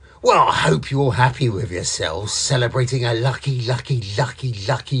Well, I hope you're all happy with yourselves, celebrating a lucky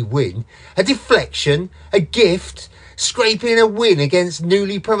win, a deflection, a gift, scraping a win against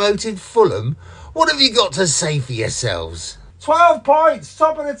newly promoted Fulham. What have you got to say for yourselves? 12 points,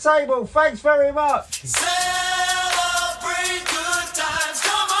 top of the table, thanks very much. Celebrate good times,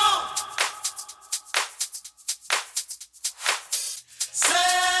 come on.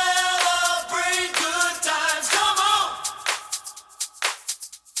 Celebrate good times, come on.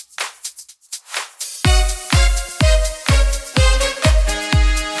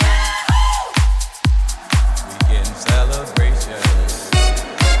 Weekend celebration.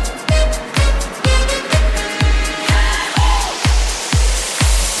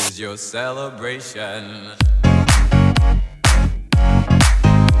 This is your celebration.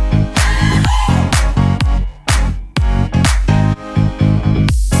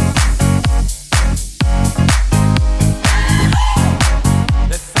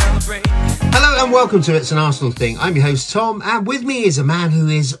 Hello and welcome to It's an Arsenal Thing. I'm your host Tom, and with me is a man who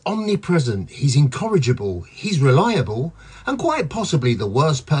is omnipresent, he's incorrigible, he's reliable, and quite possibly the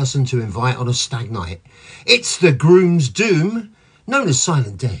worst person to invite on a stag night. It's the Groom's Doom, known as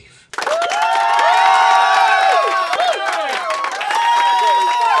Silent Dave.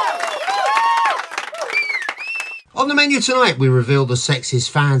 On the menu tonight, we reveal the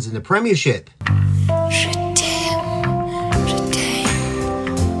sexiest fans in the Premiership.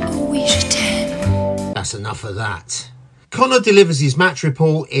 That's enough of that. Connor delivers his match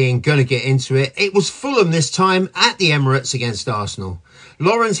report in Gonna Get Into It. It was Fulham this time at the Emirates against Arsenal.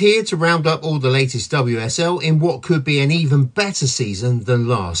 Lauren's here to round up all the latest WSL in what could be an even better season than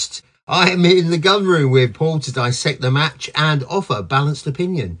last. I am in the gun room with Paul to dissect the match and offer a balanced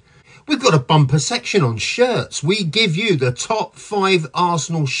opinion. We've got a bumper section on shirts. We give you the top 5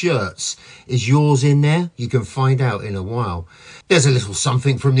 Arsenal shirts. Is yours in there? You can find out in a while. There's a little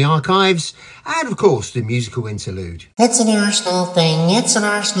something from the archives, and of course the musical interlude. It's an Arsenal thing, it's an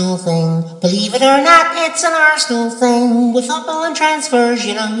Arsenal thing. Believe it or not, it's an Arsenal thing. With football and transfers,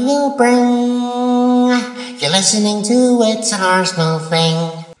 you know we'll bring. You're listening to It's an Arsenal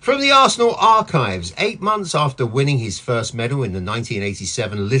thing. From the Arsenal archives, 8 months after winning his first medal in the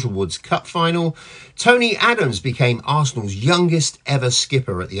 1987 Littlewoods Cup final, Tony Adams became Arsenal's youngest ever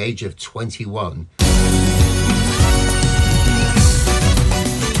skipper at the age of 21.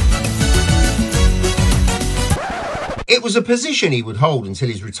 It was a position he would hold until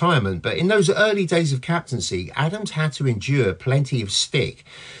his retirement, but in those early days of captaincy, Adams had to endure plenty of stick.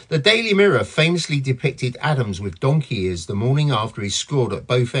 The Daily Mirror famously depicted Adams with donkey ears the morning after he scored at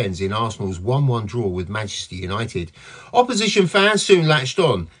both ends in Arsenal's 1-1 draw with Manchester United. Opposition fans soon latched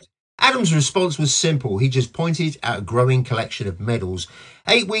on. Adams' response was simple. He just pointed at a growing collection of medals.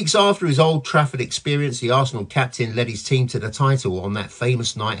 8 weeks after his Old Trafford experience, the Arsenal captain led his team to the title on that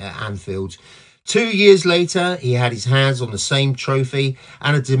famous night at Anfield. 2 years later, he had his hands on the same trophy,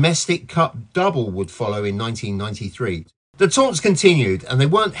 and a domestic cup double would follow in 1993. The taunts continued, and they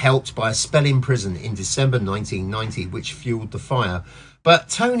weren't helped by a spell in prison in December 1990, which fueled the fire. But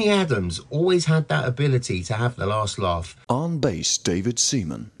Tony Adams always had that ability to have the last laugh. On bass, David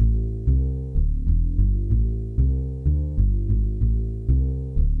Seaman.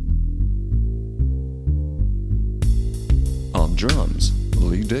 On drums,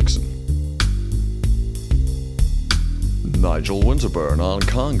 Lee Dixon. Nigel Winterburn on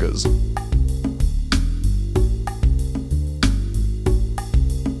congas.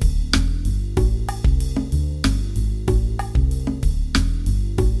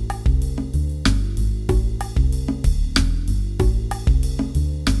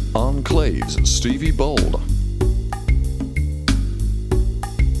 On claves, Stevie Bold.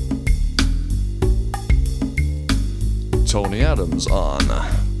 Tony Adams on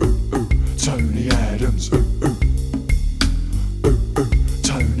Tony Adams.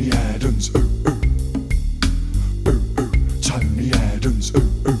 Tony Adams, Tony Adams,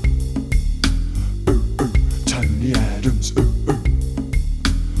 Tony Adams,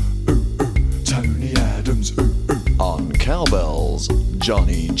 Tony Adams. On cowbells,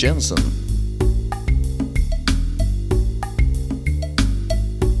 Johnny Jensen.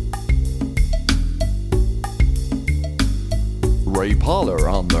 Ray Poller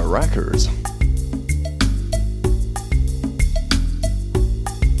on the records.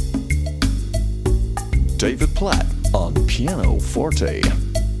 David Platt on piano forte.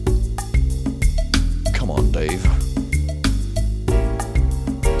 Come on, Dave.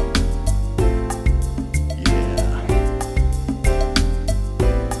 Yeah.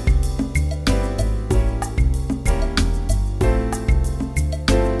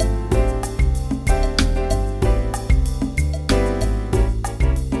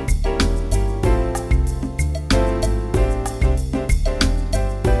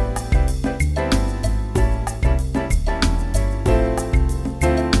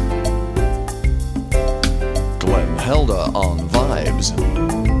 vibes.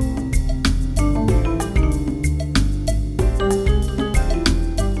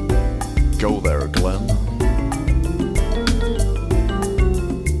 Go there, Glenn.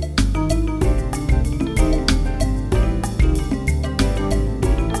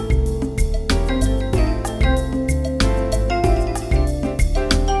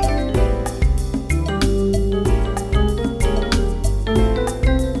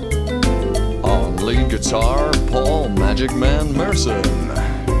 On lead guitar, Paul Magic Man Merson.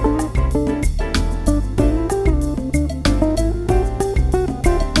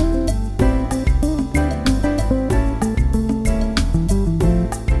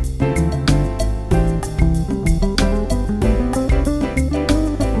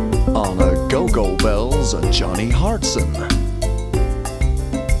 On a go-go bells, Johnny Hartson.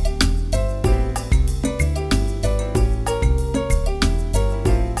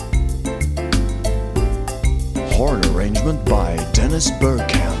 Horn arrangement by Dennis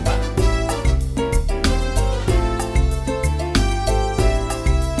Bergkamp.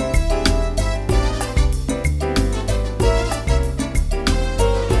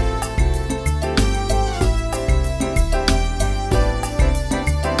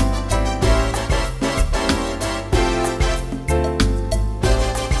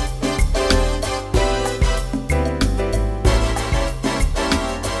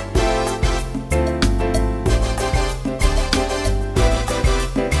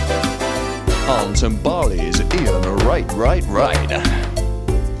 On timbales, Ian Right.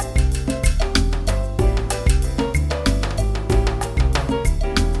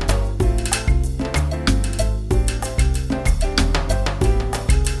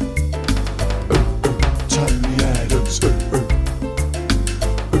 Tony Adams,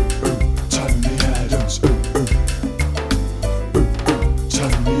 Tony Adams,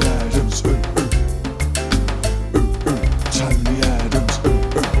 Tony Adams, Tony Adams.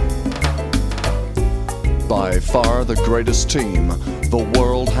 By far the greatest team the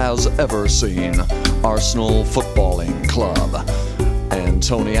world has ever seen, Arsenal Footballing Club. And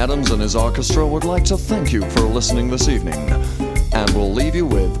Tony Adams and his orchestra would like to thank you for listening this evening. And we'll leave you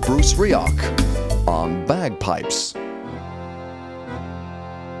with Bruce Rioch on bagpipes.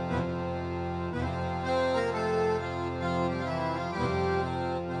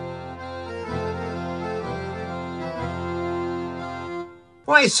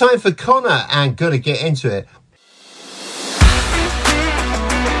 Right, it's time for Connor and gotta get into it.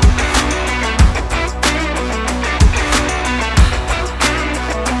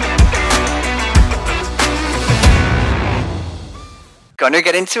 Gonna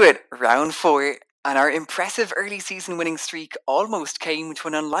get into it. Round 4. And our impressive early season winning streak almost came to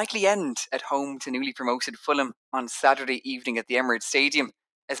an unlikely end at home to newly promoted Fulham on Saturday evening at the Emirates Stadium,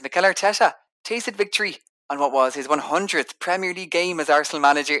 as Mikel Arteta tasted victory on what was his 100th Premier League game as Arsenal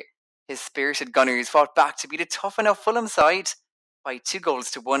manager. His spirited Gunners fought back to beat a tough enough Fulham side by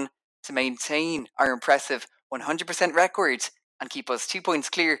 2-1 to maintain our impressive 100% record and keep us 2 points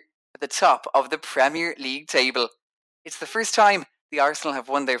clear at the top of the Premier League table. It's the first time the Arsenal have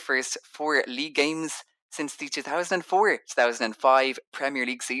won their first 4 league games since the 2004-2005 Premier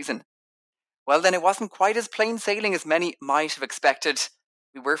League season. Well then, it wasn't quite as plain sailing as many might have expected.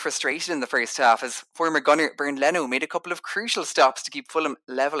 We were frustrated in the first half as former gunner Bernd Leno made a couple of crucial stops to keep Fulham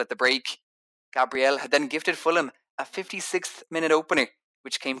level at the break. Gabriel had then gifted Fulham a 56th minute opener,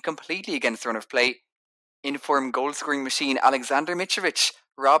 which came completely against the run of play. In-form goal-scoring machine Alexander Mitrovic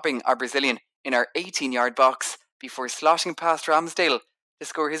robbing our Brazilian in our 18-yard box before slotting past Ramsdale to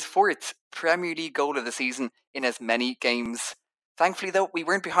score his 4th Premier League goal of the season in as many games. Thankfully though, we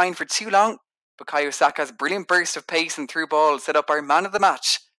weren't behind for too long. Bukayo Saka's brilliant burst of pace and through ball set up our man of the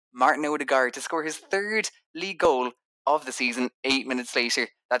match, Martin Odegaard, to score his 3rd league goal of the season 8 minutes later.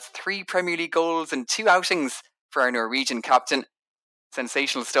 That's 3 Premier League goals and 2 outings for our Norwegian captain.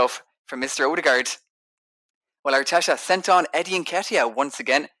 Sensational stuff from Mr. Odegaard. Well, Arteta sent on Eddie Nketiah once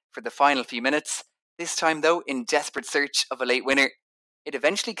again for the final few minutes, this time though in desperate search of a late winner. It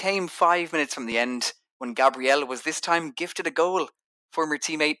eventually came 5 minutes from the end when Gabriel was this time gifted a goal. Former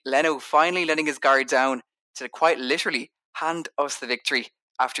teammate Leno finally letting his guard down to quite literally hand us the victory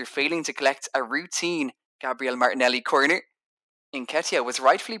after failing to collect a routine Gabriel Martinelli corner. Nketiah was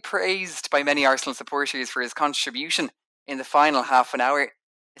rightfully praised by many Arsenal supporters for his contribution in the final half an hour,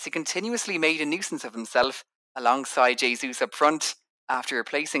 as he continuously made a nuisance of himself alongside Jesus up front after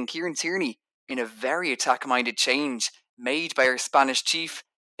replacing Kieran Tierney in a very attack-minded change made by our Spanish chief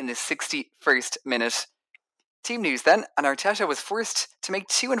in the 61st minute. Team news then, and Arteta was forced to make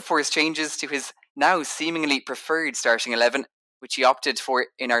 2 enforced changes to his now seemingly preferred starting 11, which he opted for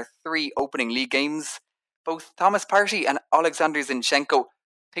in our 3 opening league games. both Thomas Partey and Alexander Zinchenko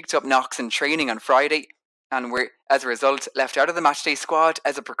picked up knocks in training on Friday and were, as a result, left out of the matchday squad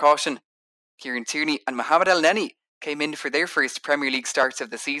as a precaution. Kieran Tierney and Mohamed El Neni came in for their first Premier League starts of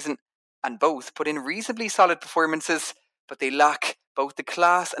the season, and both put in reasonably solid performances, but they lack both the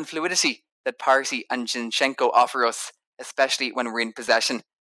class and fluidity that Partey and Zinchenko offer us, especially when we're in possession.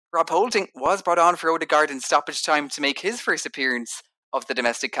 Rob Holding was brought on for Odegaard in stoppage time to make his first appearance of the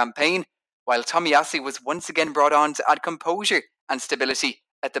domestic campaign, while Tomiyasu was once again brought on to add composure and stability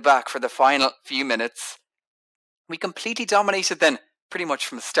at the back for the final few minutes. We completely dominated then, pretty much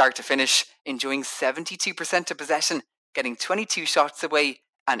from start to finish, enjoying 72% of possession, getting 22 shots away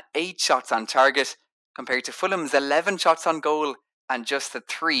and 8 shots on target, compared to Fulham's 11 shots on goal and just the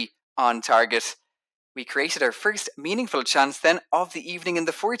 3 on target. We created our first meaningful chance then of the evening in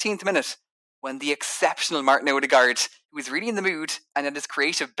the 14th minute, when the exceptional Martin Odegaard, who was really in the mood and at his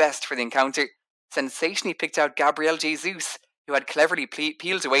creative best for the encounter, sensationally picked out Gabriel Jesus, who had cleverly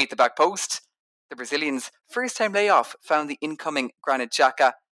peeled away at the back post. The Brazilian's first-time layoff found the incoming Granit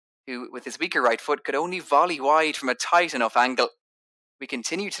Xhaka, who, with his weaker right foot, could only volley wide from a tight enough angle. We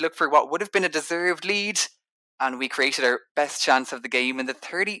continued to look for what would have been a deserved lead, and we created our best chance of the game in the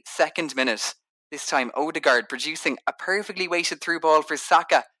 32nd minute. This time Odegaard producing a perfectly weighted through ball for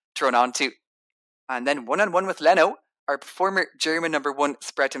Saka to run onto. And then one-on-one with Leno, our former German number 1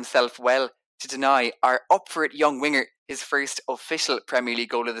 spread himself well to deny our up-for-it young winger his first official Premier League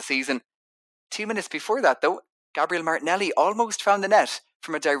goal of the season. 2 minutes before that, though, Gabriel Martinelli almost found the net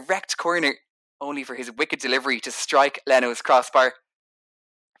from a direct corner, only for his wicked delivery to strike Leno's crossbar.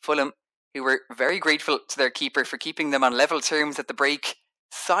 Fulham, who were very grateful to their keeper for keeping them on level terms at the break,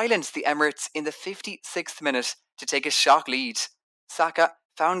 silenced the Emirates in the 56th minute to take a shock lead. Saka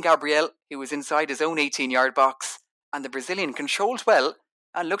found Gabriel, who was inside his own 18-yard box, and the Brazilian controlled well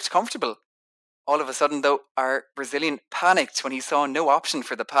and looked comfortable. All of a sudden, though, our Brazilian panicked when he saw no option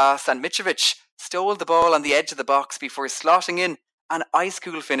for the pass, and Mitrovic stole the ball on the edge of the box before slotting in an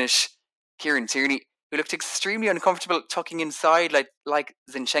ice-cool finish. Kieran Tierney, who looked extremely uncomfortable tucking inside like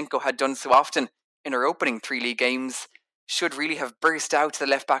Zinchenko had done so often in our opening 3 league games, should really have burst out to the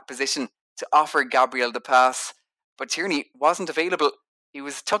left-back position to offer Gabriel the pass. But Tierney wasn't available. He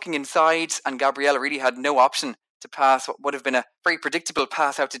was tucking inside, and Gabriel really had no option to pass what would have been a very predictable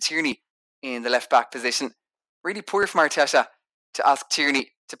pass out to Tierney in the left-back position. Really poor from Arteta to ask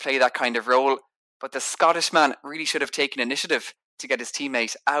Tierney to play that kind of role, but the Scottish man really should have taken initiative to get his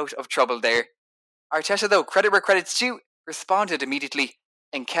teammate out of trouble there. Arteta, though, credit where credit's due, responded immediately,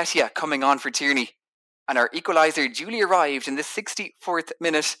 Nketiah coming on for Tierney. And our equaliser duly arrived in the 64th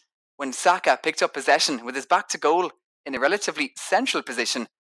minute when Saka picked up possession with his back to goal in a relatively central position,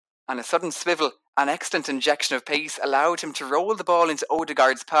 and a sudden swivel and excellent injection of pace allowed him to roll the ball into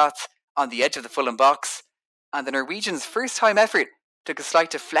Odegaard's path on the edge of the Fulham box, and the Norwegians' first-time effort took a slight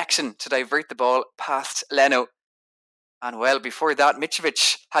deflection to divert the ball past Leno. And well, before that,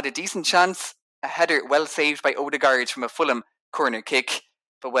 Mitrovic had a decent chance, a header well saved by Odegaard from a Fulham corner kick.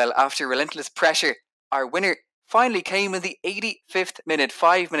 But well, after relentless pressure, our winner finally came in the 85th minute,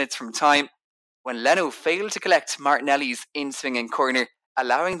 5 minutes from time, when Leno failed to collect Martinelli's in-swinging corner,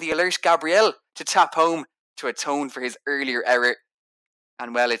 allowing the alert Gabriel to tap home to atone for his earlier error.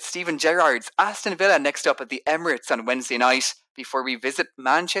 And well, it's Steven Gerrard's Aston Villa next up at the Emirates on Wednesday night, before we visit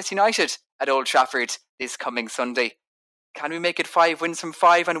Manchester United at Old Trafford this coming Sunday. Can we make it 5 wins from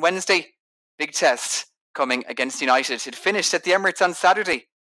 5 on Wednesday? Big test coming against United. It finished at the Emirates on Saturday.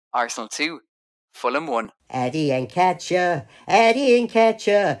 Arsenal 2, Fulham 1. Eddie Nketiah,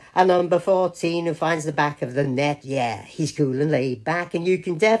 a number 14 who finds the back of the net. Yeah, he's cool and laid back, and you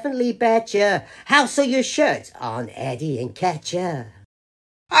can definitely betcha. House or your shirt on Eddie Nketiah.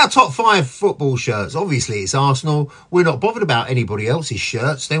 Our top 5 football shirts, obviously it's Arsenal. We're not bothered about anybody else's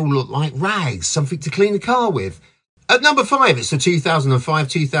shirts. They all look like rags, something to clean the car with. At number 5, it's the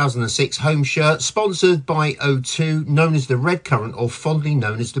 2005-2006 home shirt, sponsored by O2, known as the Red Currant, or fondly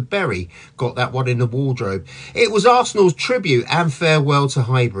known as the Berry. Got that one in the wardrobe. It was Arsenal's tribute and farewell to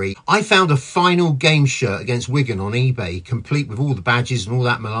Highbury. I found a final game shirt against Wigan on eBay, complete with all the badges and all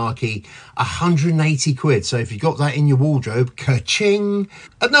that malarkey. 180 quid, so if you got that in your wardrobe, ka-ching!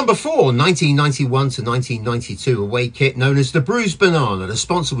 At number 4, 1991-1992 away kit, known as the Bruised Banana. The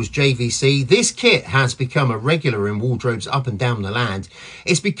sponsor was JVC. This kit has become a regular in wardrobes up and down the land.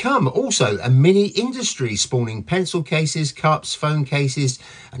 It's become also a mini industry, spawning pencil cases, cups, phone cases,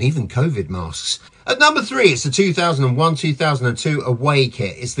 and even COVID masks. At number 3, it's the 2001-2002 away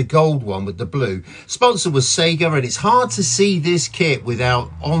kit. It's the gold one with the blue. Sponsor was Sega, and it's hard to see this kit without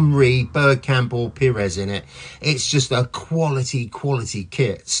Henri, Bergkamp or Pires in it. It's just a quality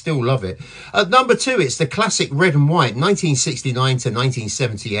kit. Still love it. At number 2, it's the classic red and white, 1969 to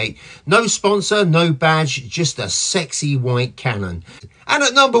 1978. No sponsor, no badge, just a sexy white cannon. And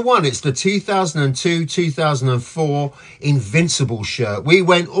at number 1, it's the 2002-2004 Invincible shirt. We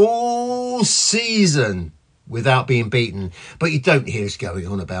went all season without being beaten, but you don't hear us going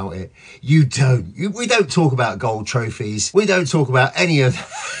on about it. You don't. We don't talk about gold trophies. We don't talk about any of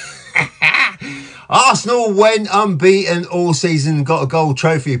Arsenal went unbeaten all season and got a gold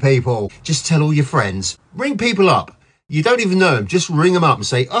trophy, people. Just tell all your friends. Ring people up. You don't even know them. Just ring them up and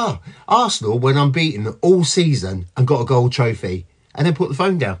say, Arsenal went unbeaten all season and got a gold trophy. And then put the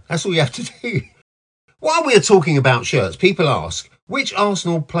phone down. That's all you have to do. While we are talking about shirts, people ask, which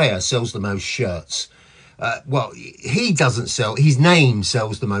Arsenal player sells the most shirts? Well, he doesn't sell. His name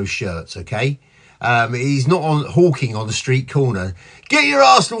sells the most shirts, okay? He's not hawking on the street corner. Get your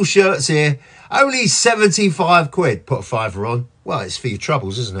Arsenal shirts here. Only 75 quid. Put a fiver on. Well, it's for your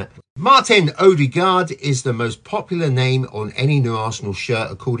troubles, isn't it? Martin Odegaard is the most popular name on any new Arsenal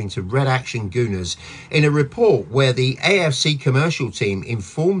shirt, according to Red Action Gooners, in a report where the AFC commercial team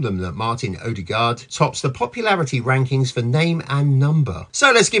informed them that Martin Odegaard tops the popularity rankings for name and number.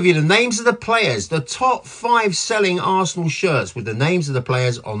 So let's give you the names of the players, the top 5 selling Arsenal shirts with the names of the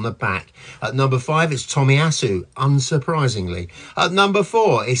players on the back. At number 5, it's Tomiyasu, unsurprisingly. At number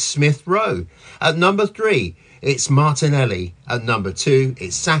 4, it's Smith Rowe. At number 3, it's Martinelli. At number 2,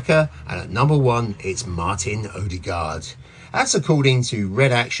 it's Saka. And at number 1, it's Martin Odegaard. That's according to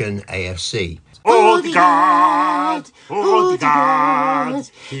Red Action AFC. Odegaard,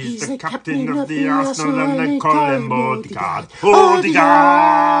 Odegaard, he's the captain of the Arsenal and they call him Odegaard.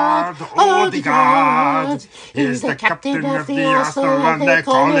 Odegaard, Odegaard, he's the captain of the Arsenal and they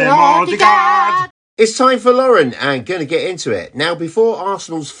call him Odegaard. It's time for Lauren, and going to get into it. Now, before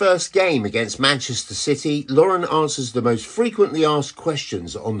Arsenal's first game against Manchester City, Lauren answers the most frequently asked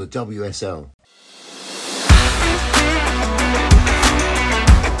questions on the WSL.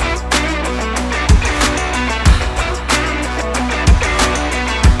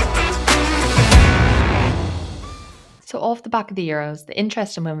 So off the back of the Euros, the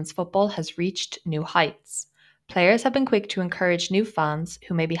interest in women's football has reached new heights. Players have been quick to encourage new fans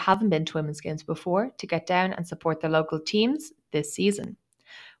who maybe haven't been to women's games before to get down and support their local teams this season.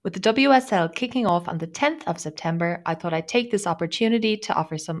 With the WSL kicking off on the 10th of September, I thought I'd take this opportunity to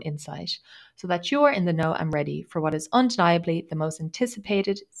offer some insight so that you're in the know and ready for what is undeniably the most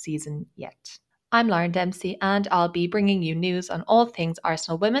anticipated season yet. I'm Lauren Dempsey and I'll be bringing you news on all things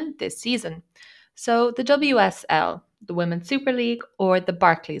Arsenal women this season. So the WSL, the Women's Super League, or the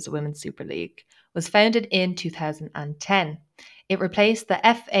Barclays Women's Super League, was founded in 2010. It replaced the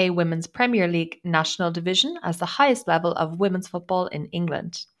FA Women's Premier League National Division as the highest level of women's football in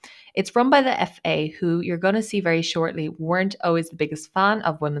England. It's run by the FA, who you're going to see very shortly weren't always the biggest fan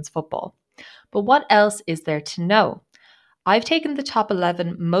of women's football. But what else is there to know? I've taken the top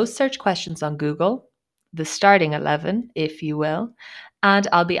 11 most searched questions on Google, the starting 11, if you will, and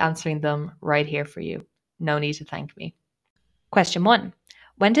I'll be answering them right here for you. No need to thank me. Question 1.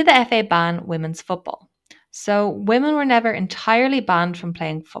 When did the FA ban women's football? So women were never entirely banned from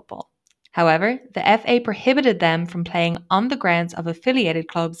playing football. However, the FA prohibited them from playing on the grounds of affiliated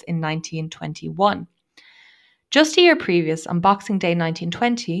clubs in 1921. Just a year previous, on Boxing Day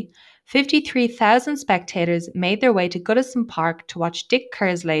 1920, 53,000 spectators made their way to Goodison Park to watch Dick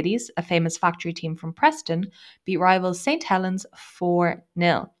Kerr's Ladies, a famous factory team from Preston, beat rivals St Helens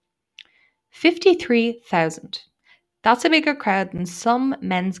 4-0. 53,000. That's a bigger crowd than some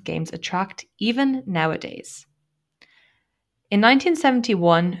men's games attract even nowadays. In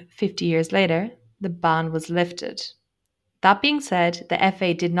 1971, 50 years later, the ban was lifted. That being said, the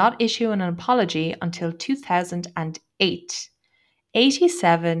FA did not issue an apology until 2008,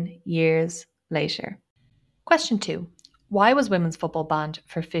 87 years later. Question 2. Why was women's football banned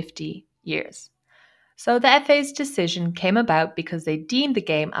for 50 years? So the FA's decision came about because they deemed the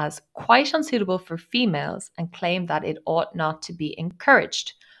game as quite unsuitable for females and claimed that it ought not to be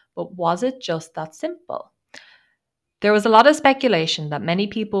encouraged. But was it just that simple? There was a lot of speculation that many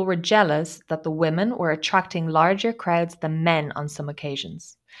people were jealous that the women were attracting larger crowds than men on some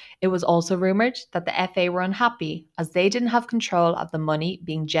occasions. It was also rumoured that the FA were unhappy as they didn't have control of the money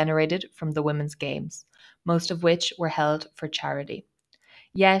being generated from the women's games, most of which were held for charity.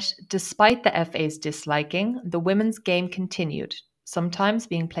 Yet, despite the FA's disliking, the women's game continued, sometimes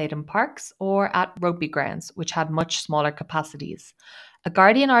being played in parks or at rugby grounds, which had much smaller capacities. A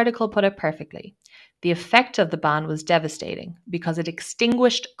Guardian article put it perfectly. The effect of the ban was devastating because it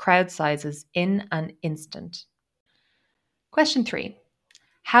extinguished crowd sizes in an instant. Question 3.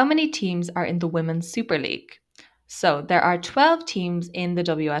 How many teams are in the Women's Super League? So there are 12 teams in the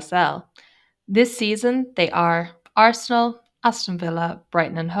WSL. This season they are Arsenal, Aston Villa,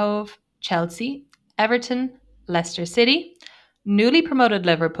 Brighton and Hove, Chelsea, Everton, Leicester City, newly promoted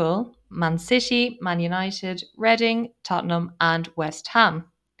Liverpool, Man City, Man United, Reading, Tottenham and West Ham.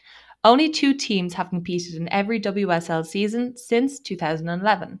 Only 2 teams have competed in every WSL season since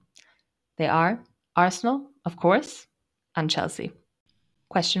 2011. They are Arsenal, of course, and Chelsea.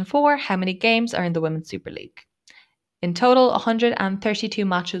 Question 4. How many games are in the Women's Super League? In total, 132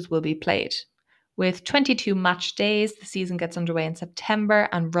 matches will be played. With 22 match days, the season gets underway in September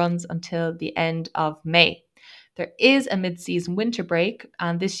and runs until the end of May. There is a mid-season winter break,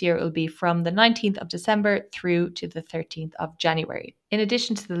 and this year it will be from the 19th of December through to the 13th of January. In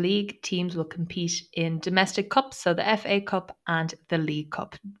addition to the league, teams will compete in domestic cups, so the FA Cup and the League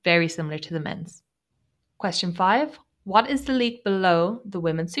Cup, very similar to the men's. Question 5. What is the league below the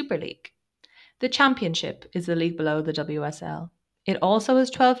Women's Super League? The Championship is the league below the WSL. It also has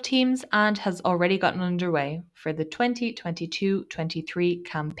 12 teams and has already gotten underway for the 2022-23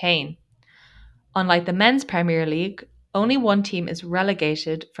 campaign. Unlike the Men's Premier League, only one team is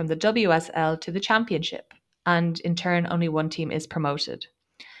relegated from the WSL to the Championship, and in turn only one team is promoted.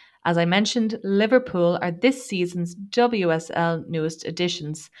 As I mentioned, Liverpool are this season's WSL newest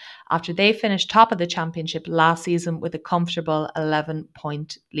additions after they finished top of the Championship last season with a comfortable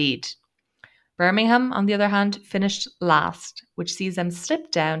 11-point lead. Birmingham, on the other hand, finished last, which sees them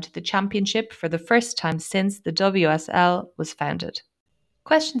slip down to the Championship for the first time since the WSL was founded.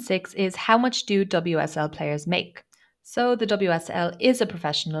 Question 6 is, how much do WSL players make? So the WSL is a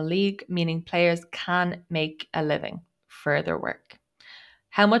professional league, meaning players can make a living for their work.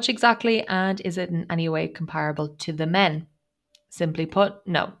 How much exactly, and is it in any way comparable to the men? Simply put,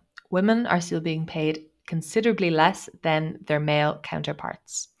 no. Women are still being paid considerably less than their male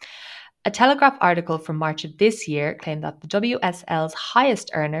counterparts. A Telegraph article from March of this year claimed that the WSL's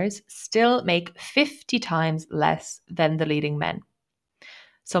highest earners still make 50 times less than the leading men.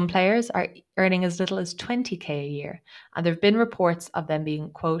 Some players are earning as little as 20k a year, and there have been reports of them being,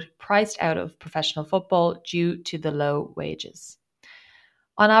 quote, priced out of professional football due to the low wages.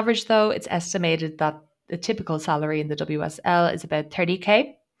 On average, though, it's estimated that the typical salary in the WSL is about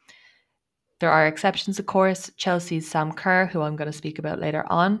 30k. There are exceptions, of course. Chelsea's Sam Kerr, who I'm going to speak about later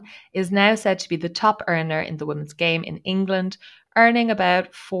on, is now said to be the top earner in the women's game in England, earning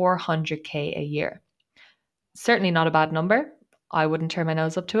about 400k a year. Certainly not a bad number. I wouldn't turn my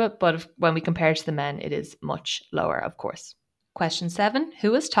nose up to it, but when we compare it to the men, it is much lower, of course. Question 7.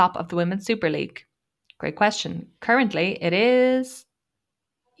 Who is top of the Women's Super League? Great question. Currently, it is...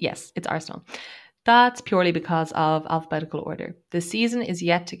 Yes, it's Arsenal. That's purely because of alphabetical order. The season is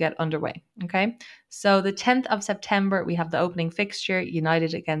yet to get underway, okay? So the 10th of September, we have the opening fixture,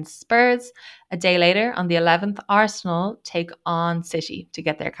 United against Spurs. A day later, on the 11th, Arsenal take on City to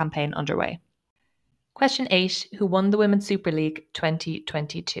get their campaign underway. Question 8. Who won the Women's Super League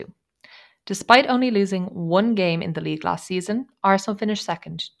 2022? Despite only losing one game in the league last season, Arsenal finished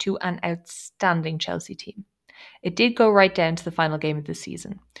second to an outstanding Chelsea team. It did go right down to the final game of the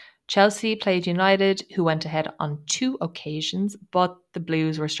season. Chelsea played United, who went ahead on 2 occasions, but the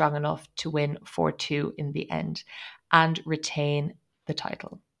Blues were strong enough to win 4-2 in the end and retain the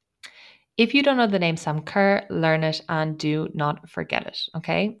title. If you don't know the name Sam Kerr, learn it and do not forget it,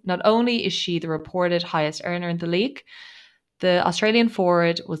 okay? Not only is she the reported highest earner in the league, the Australian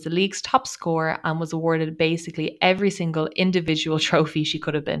forward was the league's top scorer and was awarded basically every single individual trophy she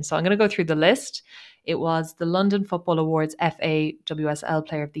could have been. So I'm going to go through the list. It was the London Football Awards FA WSL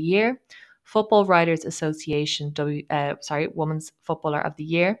Player of the Year, Football Writers Association Women's Footballer of the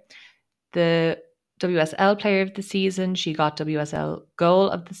Year, the WSL Player of the Season. She got WSL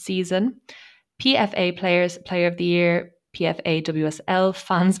Goal of the Season, PFA Players Player of the Year, PFA WSL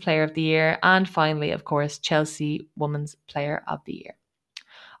Fans Player of the Year, and finally, of course, Chelsea Women's Player of the Year.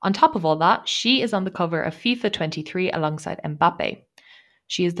 On top of all that, she is on the cover of FIFA 23 alongside Mbappe.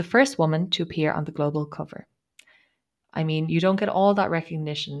 She is the first woman to appear on the global cover. I mean, you don't get all that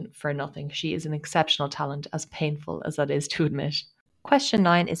recognition for nothing. She is an exceptional talent, as painful as that is to admit. Question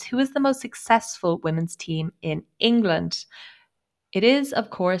 9 is, who is the most successful women's team in England? It is,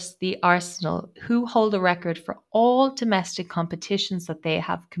 of course, the Arsenal, who hold a record for all domestic competitions that they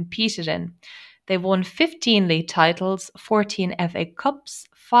have competed in. They've won 15 league titles, 14 FA Cups,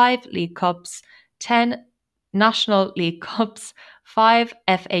 5 League Cups, 10 National League Cups, 5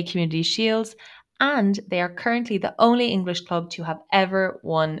 FA Community Shields, and they are currently the only English club to have ever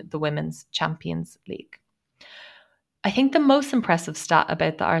won the Women's Champions League. I think the most impressive stat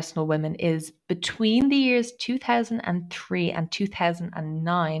about the Arsenal women is between the years 2003 and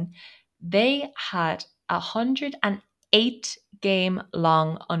 2009, they had a 108 game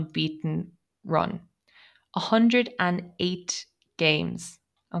long unbeaten run. 108 games.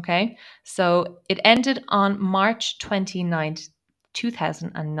 Okay, so it ended on March 29th,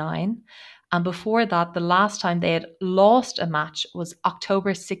 2009. And before that, the last time they had lost a match was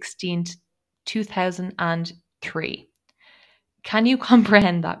October 16th, 2003. Can you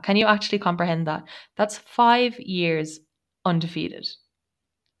comprehend that? Can you actually comprehend that? That's 5 years undefeated.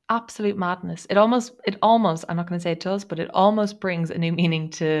 Absolute madness. It almost, I'm not going to say it does, but it almost brings a new meaning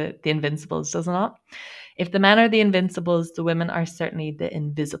to the Invincibles, doesn't it? If the men are the Invincibles, the women are certainly the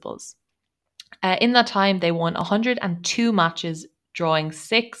Invisibles. In that time, they won 102 matches, drawing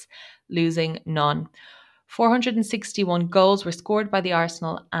 6, losing none. 461 goals were scored by the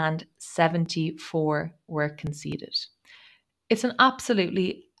Arsenal and 74 were conceded. It's an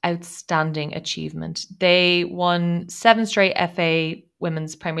absolutely outstanding achievement. They won 7 straight FA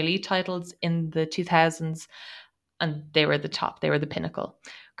Women's Premier League titles in the 2000s, and they were the top. They were the pinnacle.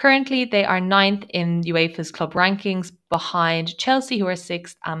 Currently, they are 9th in UEFA's club rankings, behind Chelsea, who are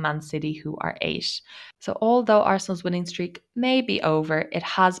 6th, and Man City, who are 8th. So although Arsenal's winning streak may be over, it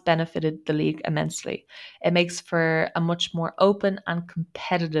has benefited the league immensely. It makes for a much more open and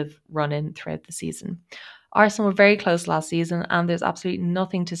competitive run-in throughout the season. Arsenal were very close last season, and there's absolutely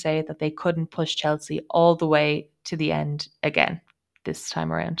nothing to say that they couldn't push Chelsea all the way to the end again this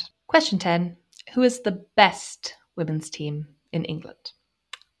time around. Question 10. Who is the best women's team in England?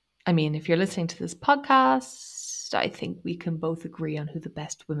 I mean, if you're listening to this podcast, I think we can both agree on who the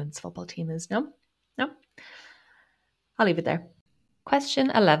best women's football team is, no? No? I'll leave it there.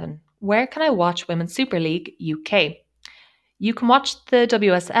 Question 11. Where can I watch Women's Super League UK? You can watch the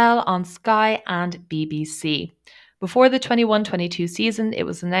WSL on Sky and BBC. Before the 21-22 season, it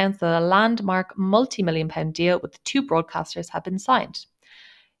was announced that a landmark multi-million-pound deal with the 2 broadcasters had been signed.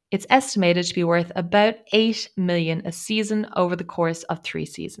 It's estimated to be worth about $8 million a season over the course of 3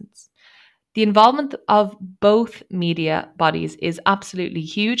 seasons. The involvement of both media bodies is absolutely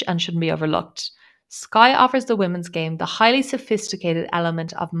huge and shouldn't be overlooked. Sky offers the women's game the highly sophisticated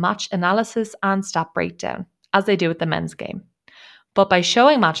element of match analysis and stat breakdown, as they do with the men's game. But by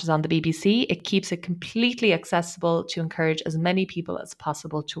showing matches on the BBC, it keeps it completely accessible to encourage as many people as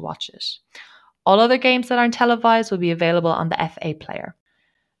possible to watch it. All other games that aren't televised will be available on the FA Player.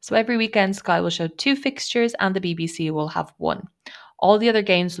 So every weekend, Sky will show 2 fixtures and the BBC will have 1. All the other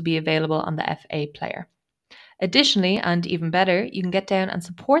games will be available on the FA Player. Additionally, and even better, you can get down and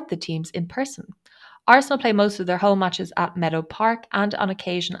support the teams in person. Arsenal play most of their home matches at Meadow Park and on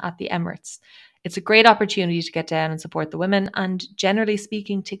occasion at the Emirates. It's a great opportunity to get down and support the women, and generally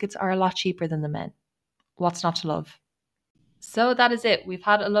speaking, tickets are a lot cheaper than the men. What's not to love? So that is it. We've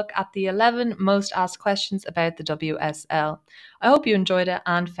had a look at the 11 most asked questions about the WSL. I hope you enjoyed it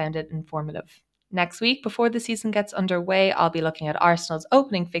and found it informative. Next week, before the season gets underway, I'll be looking at Arsenal's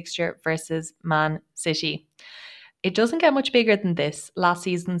opening fixture versus Man City. It doesn't get much bigger than this. Last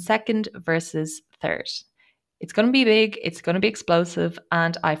season, 2nd versus 3rd. It's going to be big, it's going to be explosive,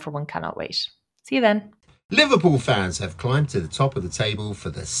 and I, for one, cannot wait. See you then. Liverpool fans have climbed to the top of the table for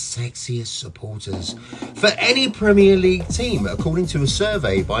the sexiest supporters for any Premier League team, according to a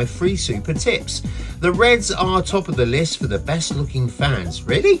survey by Free Super Tips. The Reds are top of the list for the best looking fans,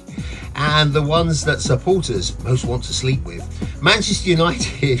 really? And the ones that supporters most want to sleep with. Manchester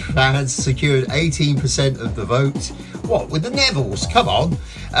United fans secured 18% of the vote. What, with the Nevilles? Come on.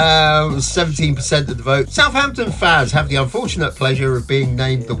 17% of the vote. Southampton fans have the unfortunate pleasure of being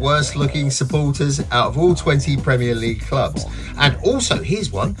named the worst looking supporters out of all 20 Premier League clubs. And also,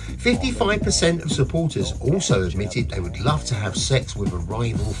 here's one, 55% of supporters also admitted they would love to have sex with a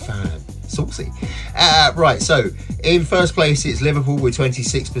rival fan. Saucy. Right, so in first place it's Liverpool with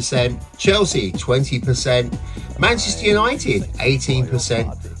 26%, Chelsea 20%, Manchester United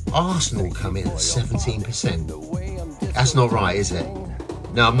 18%, Arsenal come in at 17%. That's not right, is it?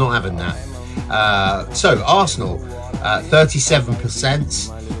 No, I'm not having that. So Arsenal 37%,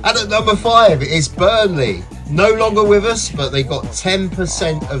 and at number 5 is Burnley, no longer with us, but they got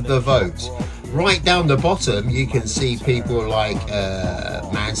 10% of the vote. Right down the bottom, you can see people like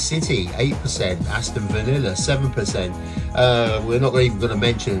Man City, 8%, Aston Villa, 7%. We're not even going to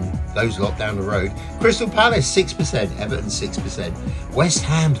mention those lot down the road. Crystal Palace, 6%, Everton, 6%, West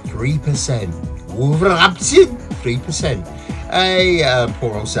Ham, 3%, Wolverhampton, 3%.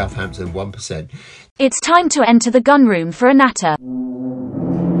 Poor old Southampton, 1%. It's time to enter the gun room for a natter.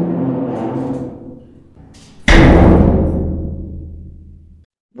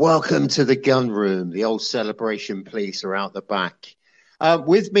 Welcome to the gun room. The old celebration police are out the back.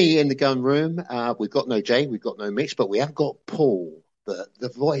 With me in the gun room, we've got no Jay, we've got no Mitch, but we have got Paul,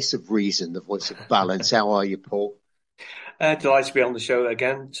 the voice of reason, the voice of balance. How are you, Paul? Delighted to be on the show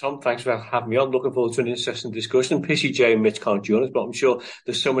again, Tom. Thanks for having me on. Looking forward to an interesting discussion. Pissy Jay and Mitch can't join us, but I'm sure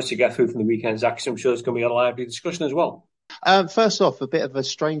there's so much to get through from the weekend's action. I'm sure it's going to be a lively discussion as well. First off, a bit of a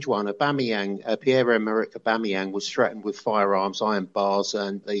strange one. Pierre-Emerick Aubameyang was threatened with firearms, iron bars,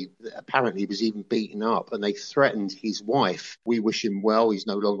 and apparently was even beaten up, and they threatened his wife. We wish him well. He's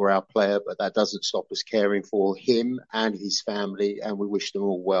no longer our player, but that doesn't stop us caring for him and his family, and we wish them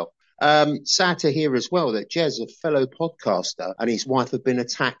all well. Sad to hear as well that Jez, a fellow podcaster, and his wife have been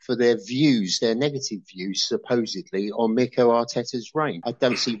attacked for their negative views, supposedly, on Mikel Arteta's reign. I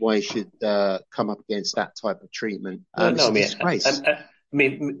don't see why he should come up against that type of treatment. It's a disgrace. I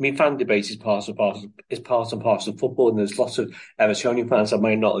mean, fan debate is part and parcel of football, and there's lots of Evertonian fans I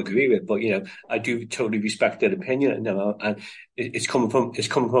might not agree with, but I do totally respect their opinion, and it's coming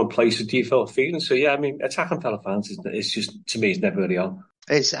from a place of default feeling. So attacking fellow fans is just, to me, it's never really on.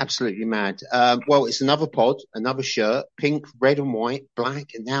 It's absolutely mad. Well, it's another pod, another shirt, pink, red and white,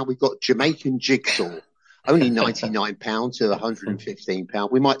 black, and now we've got Jamaican Jigsaw. Only £99 to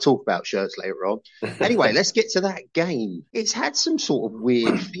 £115. We might talk about shirts later on. Anyway, let's get to that game. It's had some sort of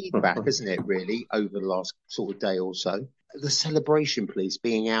weird feedback, hasn't it, really, over the last sort of day or so. The celebration police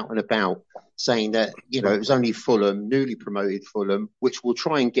being out and about saying that, it was only Fulham, newly promoted Fulham, which we'll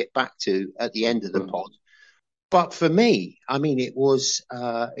try and get back to at the end of the pod. But for me, it was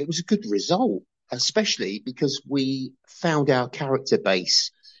a good result, especially because we found our character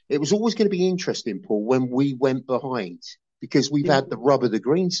base. It was always going to be interesting, Paul, when we went behind, because we've had the rub of the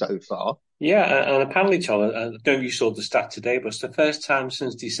green so far. Yeah, and apparently, Tom, I don't know if you saw the stat today, but it's the first time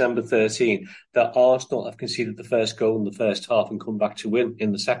since December 13 that Arsenal have conceded the first goal in the first half and come back to win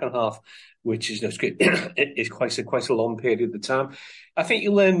in the second half, which is it's quite a long period of time. I think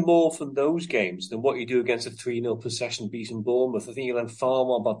you learn more from those games than what you do against a 3-0 possession beating Bournemouth. I think you learn far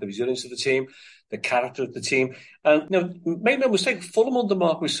more about the resilience of the team, the character of the team. And make no mistake, Fulham under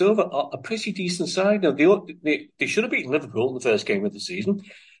Marco Silva are a pretty decent side. They should have beaten Liverpool in the first game of the season.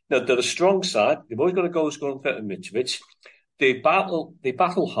 They're a strong side. They've always got a goal scoring threat in Mitrovic. They battle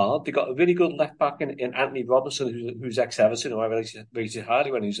hard. They got a really good left back in Anthony Robinson, who's ex-Everton, who I rated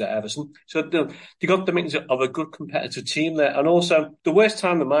highly when he was at Everton. So they got the makings of a good competitive team there. And also, the worst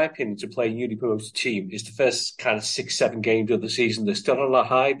time, in my opinion, to play a newly promoted team is the first kind of 6-7 games of the season. They're still on a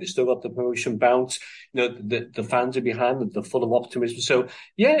high. They've still got the promotion bounce. The fans are behind them, the full of optimism. So,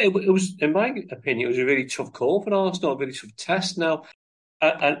 it was, in my opinion, it was a really tough call for Arsenal, a really tough test. Now,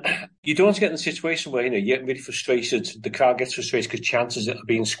 and you don't want to get in a situation where, you get really frustrated. The crowd gets frustrated because chances are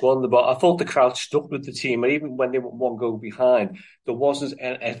being squandered. But I thought the crowd stuck with the team. And even when they were one goal behind, there wasn't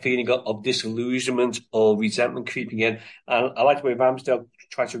a feeling of disillusionment or resentment creeping in. And I like the way Ramsdale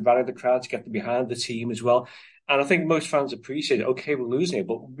tried to rally the crowd to get them behind the team as well. And I think most fans appreciate it. Okay, we're losing it,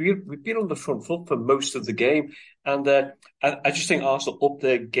 but we've been on the front foot for most of the game. And I just think Arsenal upped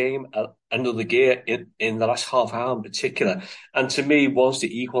their game another gear in the last half hour in particular. And to me, once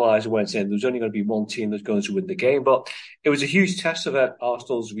the equaliser went in, there was only going to be one team that's going to win the game. But it was a huge test of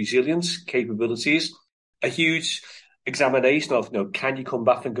Arsenal's resilience, capabilities, a huge examination of, can you come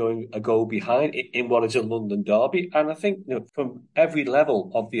back and go a goal behind in what is a London derby? And I think, from every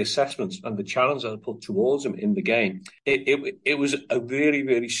level of the assessments and the challenge that I put towards them in the game, it was a really,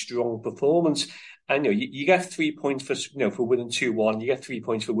 really strong performance. And you get 3 points for winning 2-1, you get 3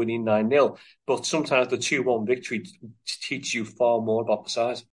 points for winning 9-0, but sometimes the 2-1 victory teaches you far more about the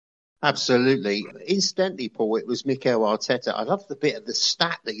side. Absolutely. Incidentally, Paul, it was Mikel Arteta. I love the bit of the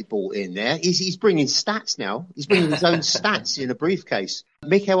stat that he brought in there. He's bringing stats now. He's bringing his own stats in a briefcase.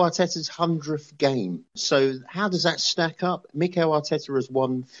 Mikel Arteta's 100th game. So how does that stack up? Mikel Arteta has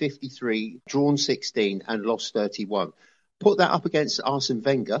won 53, drawn 16 and lost 31. Put that up against Arsene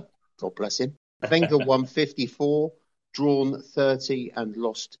Wenger. God bless him. Wenger won 54, drawn 30 and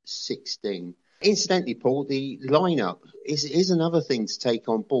lost 16. Incidentally, Paul, the lineup is another thing to take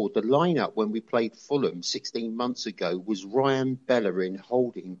on board. The lineup when we played Fulham 16 months ago was Ryan, Bellerin,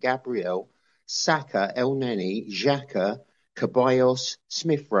 Holding, Gabriel, Saka, El Neni, Xhaka, Ceballos,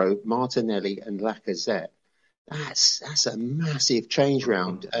 Smith Rowe, Martinelli and Lacazette. That's a massive change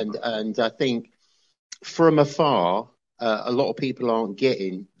round. And I think from afar, a lot of people aren't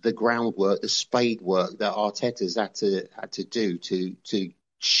getting the groundwork, the spade work that Arteta's had to do to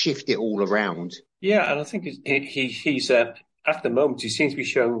shift it all around. Yeah, and I think at the moment, he seems to be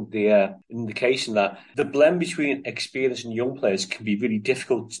showing the indication that the blend between experienced and young players can be really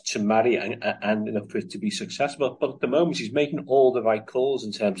difficult to marry and for it to be successful. But at the moment, he's making all the right calls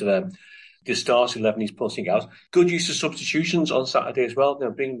in terms of the start 11 he's putting out. Good use of substitutions on Saturday as well.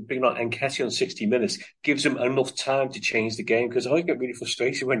 Bringing on Nketiah on 60 minutes gives him enough time to change the game, because I get really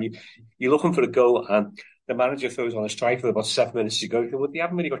frustrated when you're looking for a goal and the manager throws on a strike with about 7 minutes to go. Well, they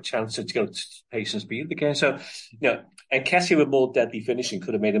haven't really got a chance to go to pace and speed of the game. So, Nketiah with more deadly finishing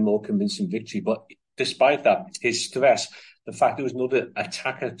could have made a more convincing victory. But despite that, his stress, the fact there was another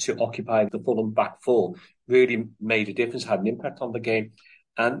attacker to occupy the Fulham back four, really made a difference, had an impact on the game.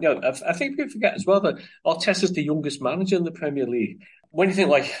 And I think people forget as well that Arteta's the youngest manager in the Premier League. When you think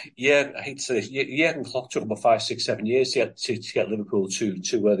I hate to say this, Jurgen Klopp took about 5, 6, 7 years to get Liverpool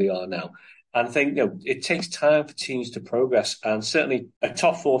to where they are now. And I think it takes time for teams to progress, and certainly a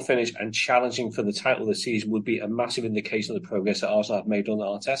top four finish and challenging for the title this season would be a massive indication of the progress that Arsenal have made under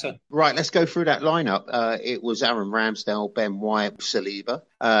Arteta. Right, let's go through that lineup. It was Aaron Ramsdale, Ben White, Saliba,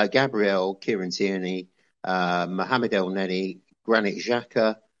 Gabriel, Kieran Tierney, Mohamed El-Neni, Granit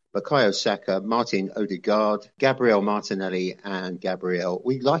Xhaka, Bukayo Saka, Martin Odegaard, Gabriel Martinelli, and Gabriel.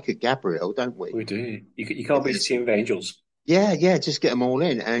 We like a Gabriel, don't we? We do. You can't beat a team of angels. Yeah, just get them all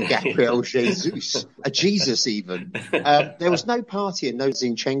in. And Gabriel Jesus, a Jesus even. There was no Partey and no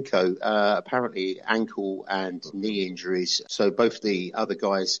Zinchenko, apparently ankle and knee injuries. So both the other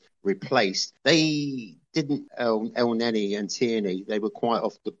guys replaced. They didn't, El-Neni and Tierney, they were quite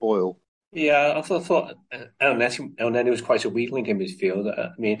off the boil. Yeah, I thought El-Neni was quite a weak link in midfield. I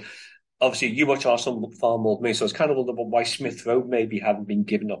mean, obviously, you watch Arsenal far more than me, so it's kind of wondering why Smith Rowe maybe hadn't been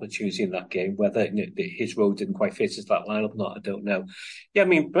given opportunity in that game, whether his role didn't quite fit into that lineup or not, I don't know. Yeah, I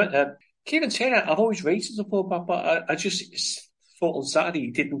mean, but Kieran Tierney, I've always rated the fullback, but I just thought on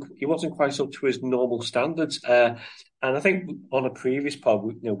Saturday he wasn't quite up to his normal standards. And I think on a previous pod,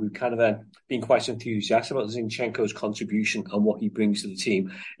 we've kind of been quite enthusiastic about Zinchenko's contribution and what he brings to the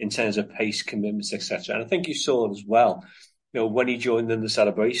team in terms of pace, commitments, etc. And I think you saw it as well. When he joined in the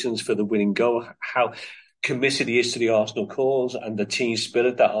celebrations for the winning goal, how committed he is to the Arsenal cause and the team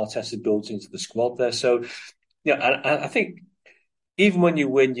spirit that Arteta built into the squad there. So, I think even when you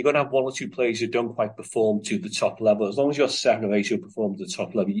win, you're going to have one or two players who don't quite perform to the top level. As long as you're 7 or 8 who perform to the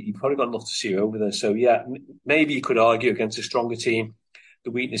top level, you've probably got enough to see over there. So, maybe you could argue against a stronger team,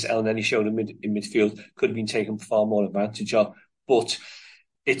 the weakness El-Neni showed in midfield could have been taken far more advantage of. But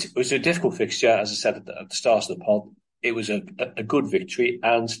it was a difficult fixture, as I said at the start of the pod. It was a good victory,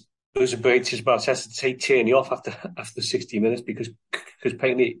 and it was a great decision by Arteta to take Tierney off after 60 minutes because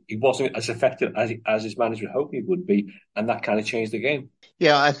apparently he wasn't as effective as his manager hoped he would be, and that kind of changed the game.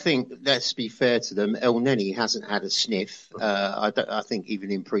 Yeah, I think, let's be fair to them, El-Neni hasn't had a sniff. I think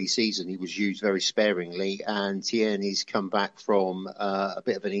even in pre-season he was used very sparingly, and Tierney's come back from a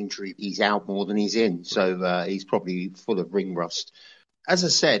bit of an injury. He's out more than he's in, so he's probably full of ring rust. As I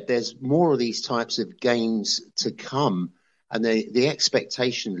said, there's more of these types of games to come, and the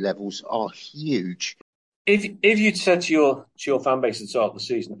expectation levels are huge. If you'd said to your fan base at the start of the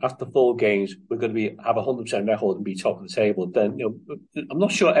season, after 4 games, we're going to have a 100% record and be top of the table, then I'm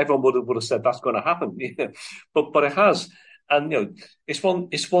not sure everyone would have said that's going to happen. But it has. And it's one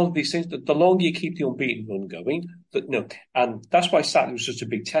of these things that the longer you keep the unbeaten run going, and that's why Saturday was such a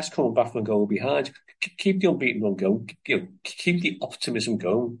big test, coming back from a goal behind. Keep the unbeaten run going, keep the optimism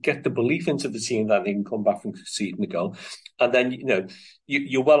going, get the belief into the team that they can come back from conceding the goal, and then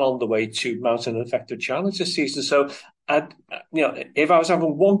you're well on the way to mount an effective challenge this season. So, if I was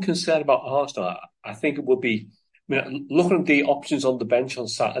having one concern about Arsenal, I think it would be looking at the options on the bench on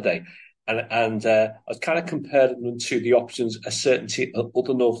Saturday. And I was kind of comparing them to the options a certain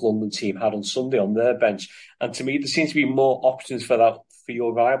other North London team had on Sunday on their bench. And to me, there seems to be more options for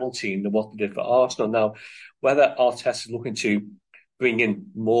your rival team than what they did for Arsenal. Now, whether Arteta is looking to bring in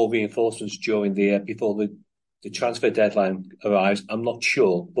more reinforcements during before the transfer deadline arrives, I'm not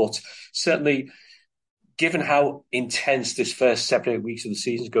sure. But certainly, given how intense this first 7 or 8 weeks of the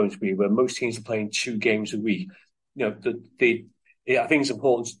season is going to be, where most teams are playing 2 games a week, I think it's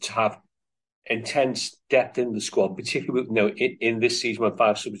important to have intense depth in the squad, particularly in this season when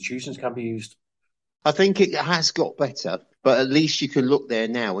 5 substitutions can be used. I think it has got better, but at least you can look there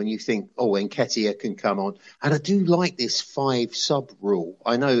now and you think, Nketiah can come on. And I do like this 5 sub rule.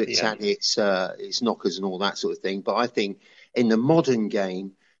 I know it's had its knockers and all that sort of thing, but I think in the modern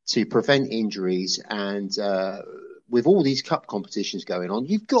game, to prevent injuries and with all these cup competitions going on,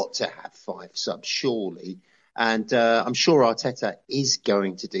 you've got to have 5 subs, surely. And I'm sure Arteta is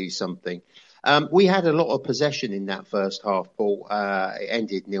going to do something. We had a lot of possession in that first half, Paul. It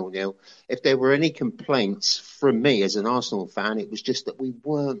ended 0-0. If there were any complaints from me as an Arsenal fan, it was just that we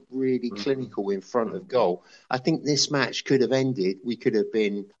weren't really clinical in front of goal. I think this match could have ended. We could have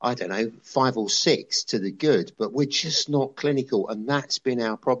been, 5 or 6 to the good, but we're just not clinical. And that's been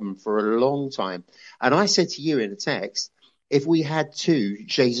our problem for a long time. And I said to you in a text, if we had 2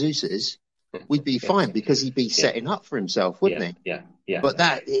 Jesuses, we'd be fine because he'd be setting up for himself, wouldn't he? Yeah.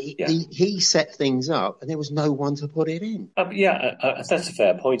 But he set things up and there was no one to put it in. That's a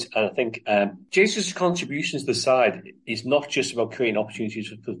fair point. And I think Jesus' contributions to the side is not just about creating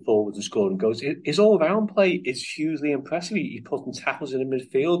opportunities for forwards and scoring goals. His all-round play is hugely impressive. He's putting tackles in the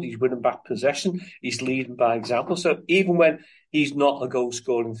midfield. He's winning back possession. He's leading by example. So even when he's not a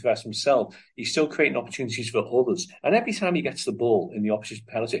goal-scoring threat himself, he's still creating opportunities for others. And every time he gets the ball in the opposition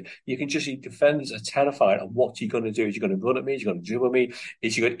penalty, you can just see defenders are terrified of what's he going to do. Is he going to run at me? Is he going to dribble me?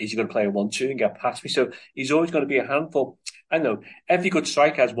 Is he going to play a 1-2 and get past me? So he's always going to be a handful. I know every good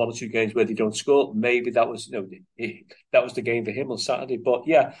striker has 1 or 2 games where they don't score. Maybe that was that was the game for him on Saturday. But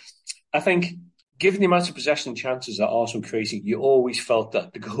yeah, I think given the amount of possession and chances that Arsenal creating, you always felt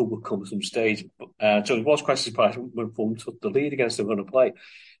that the goal would come at some stage. So it was quite surprising when Fulham took the lead against the run of play.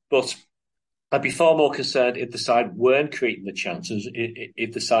 But I'd be far more concerned if the side weren't creating the chances,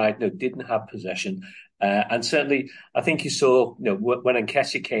 if the side didn't have possession. And certainly, I think you saw when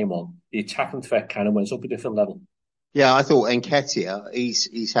Nketiah came on, the attacking threat kind of went up a different level. Yeah, I thought Nketiah,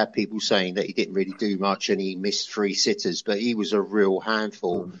 he's had people saying that he didn't really do much and he missed 3 sitters, but he was a real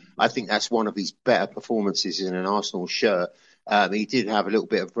handful. I think that's one of his better performances in an Arsenal shirt. He did have a little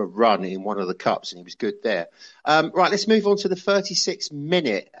bit of a run in one of the cups and he was good there. Right, let's move on to the 36th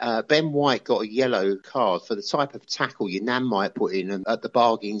minute. Ben White got a yellow card for the type of tackle your nan might put in at the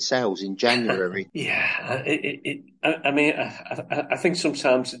bargain sales in January. I think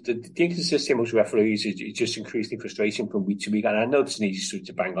sometimes the inconsistency amongst referees is just increasingly frustrating from week to week. And I know it's an easy story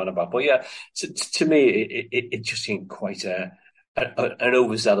to bang on about, but yeah, to me, it just seemed quite an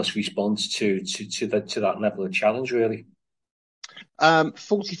overzealous response to that level of challenge, really.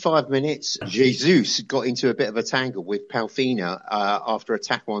 45 minutes, Jesus got into a bit of a tangle with Palfina after a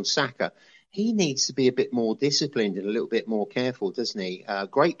tackle on Saka. He needs to be a bit more disciplined and a little bit more careful, doesn't he?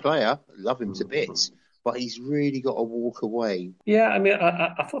 Great player, love him to bits, but he's really got to walk away. Yeah, I mean,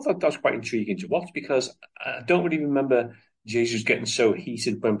 I thought that was quite intriguing to watch because I don't really remember Jesus getting so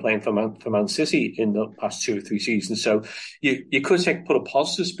heated when playing for Man City in the past 2 or 3 seasons. So you could put a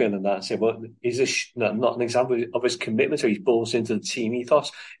positive spin on that and say, well, is this not an example of his commitment or he's bought into the team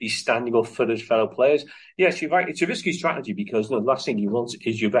ethos? He's standing up for his fellow players. Yes, you're right. It's a risky strategy because the last thing you want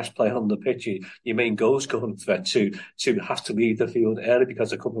is your best player on the pitch, your main goal scoring threat to have to leave the field early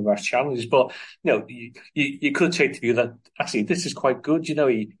because of a couple of rash challenges. But you could take the view that actually this is quite good.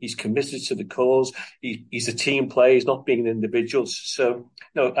 He's committed to the cause. He's a team player. He's not being an individual. So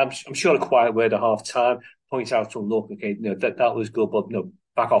I'm sure a quiet word at half time points out to him, look, okay, that was good, but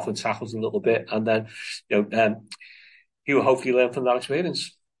back off and tackles a little bit, and then he will hopefully learn from that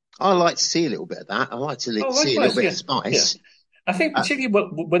experience. I like to see a little bit of that. I like to see a little bit of spice. Yeah. I think particularly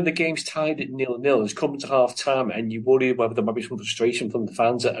when the game's tied at 0-0, it's coming to half time and you worry whether there might be some frustration from the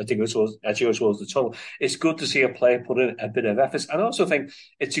fans as you go towards the tunnel. It's good to see a player put in a bit of effort. And I also think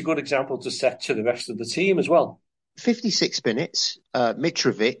it's a good example to set to the rest of the team as well. 56 minutes,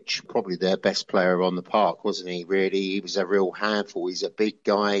 Mitrovic, probably their best player on the park, wasn't he, really? He was a real handful. He's a big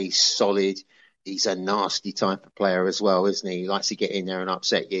guy, he's solid. He's a nasty type of player as well, isn't he? He likes to get in there and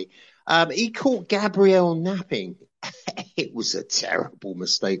upset you. He caught Gabriel napping. It was a terrible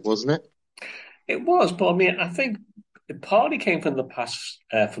mistake, wasn't it? It was, but I mean, I think it partly came from the pass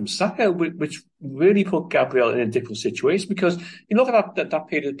from Saka, which really put Gabriel in a difficult situation because you look at that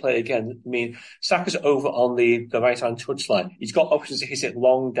period of play again. I mean, Saka's over on the right-hand touchline. He's got options to hit it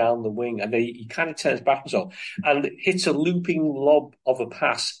long down the wing, and then he kind of turns back himself and hits a looping lob of a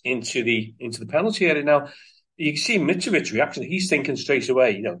pass into the penalty area. Now, you can see Mitrovic's reaction. He's thinking straight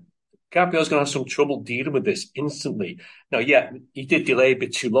away, Gabriel's going to have some trouble dealing with this instantly. Now, yeah, he did delay a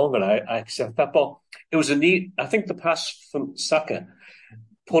bit too long, and I accept that. But it was I think the pass from Saka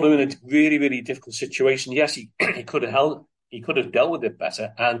put him in a really, really difficult situation. Yes, he could have dealt with it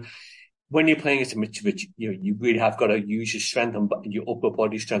better. And when you're playing against Mitrovic, you really have got to use your strength and your upper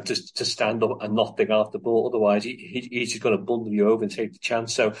body strength to stand up and not dig off the ball. Otherwise, he's just going to bundle you over and take the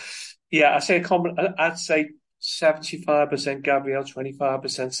chance. So, yeah, I'd say 75% Gabriel,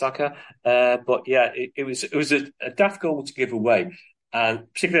 25% Saka. But yeah, it was a daft goal to give away.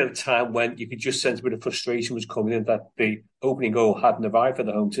 And particularly at a time when you could just sense a bit of frustration was coming in that the opening goal hadn't arrived for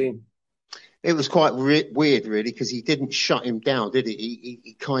the home team. It was quite weird, really, because he didn't shut him down, did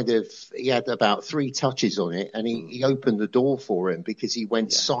he? He had about 3 touches on it, and he opened the door for him because he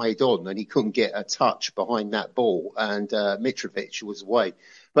went side on and he couldn't get a touch behind that ball, and Mitrovic was away.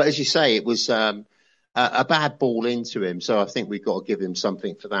 But as you say, it was a bad ball into him, so I think we've got to give him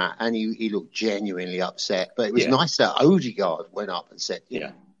something for that. And he looked genuinely upset, but it was nice that Odegaard went up and said,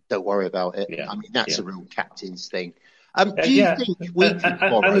 don't worry about it. I mean, that's a real captain's thing. Do you think we could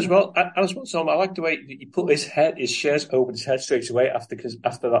borrow? And as well, Tom, I like the way he put his shares over his head straight away after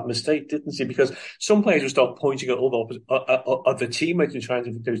that mistake, didn't he? Because some players would start pointing at other teammates and trying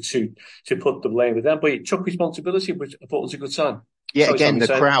to put the blame with them, but he took responsibility, which I thought was a good sign. Yeah, again, the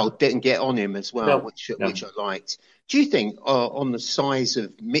crowd didn't get on him as well, which I liked. Do you think, on the size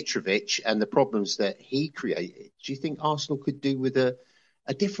of Mitrovic and the problems that he created, do you think Arsenal could do with a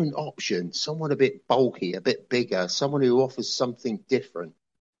different option, someone a bit bulky, a bit bigger, someone who offers something different?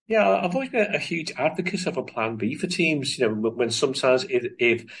 Yeah, I've always been a huge advocate of a plan B for teams. When sometimes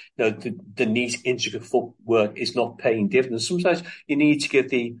if the neat, intricate footwork is not paying dividends, sometimes you need to give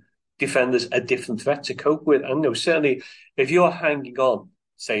the defenders a different threat to cope with. And certainly, if you're hanging on,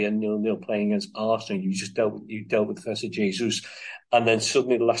 say a 0-0 playing against Arsenal, you dealt with Professor Jesus, and then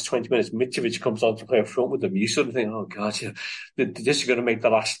suddenly the last 20 minutes, Mitrovic comes on to play up front with them. You sort of think, oh God, this is going to make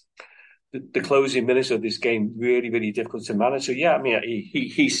the closing minutes of this game really, really difficult to manage. So yeah, I mean,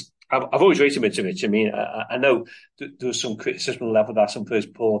 I've always rated Mitrovic. I mean, I know there was some criticism leveled at him for his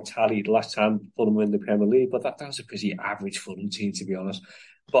poor tally the last time Fulham won the Premier League, but that was a pretty average Fulham team, to be honest.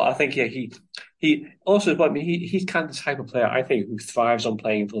 But I think, he also, I mean, he's kind of the type of player, I think, who thrives on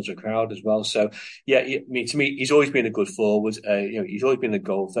playing in front of a crowd as well. So, yeah, to me, he's always been a good forward. He's always been a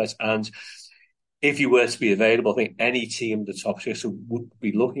goal threat. And if he were to be available, I think any team, the top six, would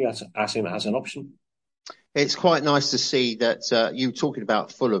be looking at him as an option. It's quite nice to see that you were talking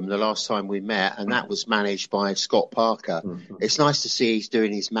about Fulham the last time we met, and that was managed by Scott Parker. Mm-hmm. It's nice to see he's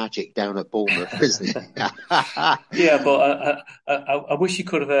doing his magic down at Bournemouth, isn't it? Yeah, but I wish he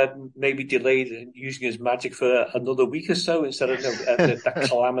could have maybe delayed using his magic for another week or so instead of that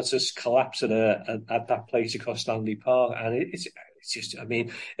calamitous collapse at that place across Stanley Park. And it's just, I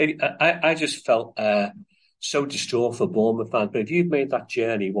mean, I just felt so distraught for Bournemouth fans. But if you've made that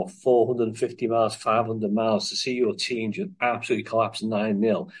journey, 450 miles, 500 miles, to see your team just absolutely collapse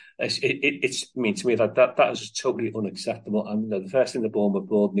 9-0, it's I mean, to me, that is just totally unacceptable. And the first thing the Bournemouth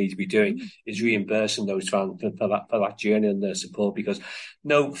board needs to be doing is reimbursing those fans for that journey and their support, because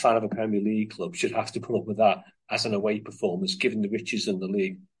no fan of a Premier League club should have to put up with that as an away performance, given the riches in the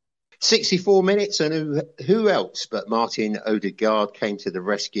league. 64 minutes, and who else but Martin Odegaard came to the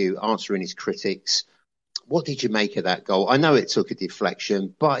rescue, answering his critics. What did you make of that goal? I know it took a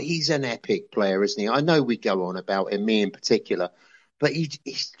deflection, but he's an epic player, isn't he? I know we go on about him, me in particular, but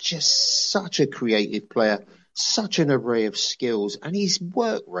he's just such a creative player, such an array of skills, and his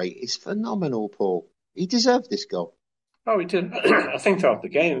work rate is phenomenal, Paul. He deserved this goal. Oh, he did. I think throughout the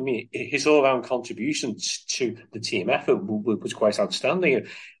game, I mean, his all-round contribution to the team effort was quite outstanding.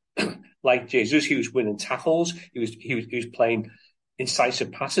 Like Jesus, he was winning tackles. He was playing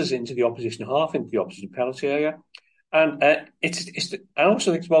incisive passes into the opposition half, into the opposition penalty area. And I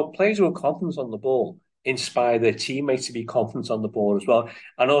also think, well, players who are confident on the ball inspire their teammates to be confident on the ball as well.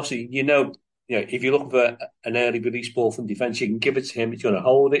 And also, if you're looking for an early release ball from defence, you can give it to him. He's going to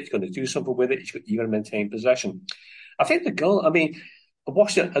hold it. He's going to do something with it. You're going to maintain possession. I think the goal, I mean, I've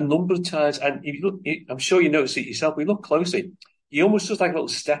watched it a number of times, and I'm sure you noticed it yourself. We look closely. He almost does like a little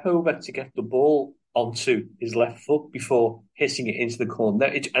step over to get the ball onto his left foot before hitting it into the corner.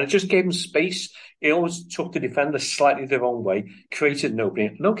 And it just gave him space. It almost took the defender slightly the wrong way, created an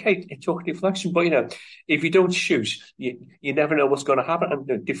opening. And okay, it took a deflection, but if you don't shoot, you never know what's going to happen.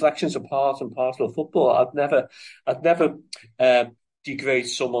 And deflections are part and parcel of football. I'd never degrade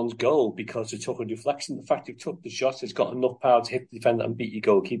someone's goal because it took a deflection. The fact it took the shot, it's got enough power to hit the defender and beat your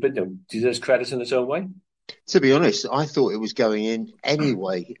goalkeeper, deserves credit in its own way. To be honest, I thought it was going in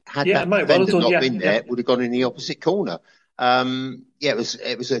anyway. Had that defender not been there, it would have gone in the opposite corner. It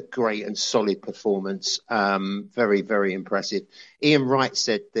was a great and solid performance. Very, very impressive. Ian Wright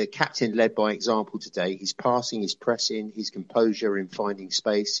said the captain led by example today. His passing, his pressing, his composure in finding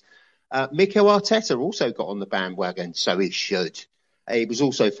space. Mikel Arteta also got on the bandwagon, so he should. He was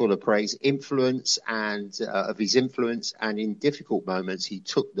also full of praise, of his influence, and in difficult moments, he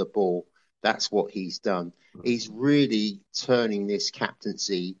took the ball. That's what he's done. He's really turning this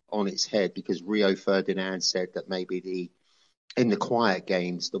captaincy on its head, because Rio Ferdinand said that maybe in the quiet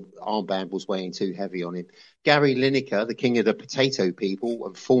games, the armband was weighing too heavy on him. Gary Lineker, the king of the potato people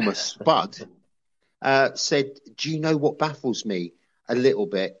and former Spud, said, do you know what baffles me? a little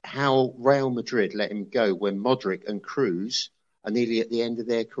bit how Real Madrid let him go when Modric and Cruz are nearly at the end of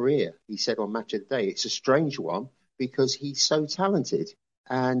their career. He said on Match of the Day, it's a strange one because he's so talented.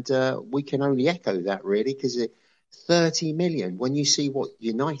 And we can only echo that, really, because 30 million, when you see what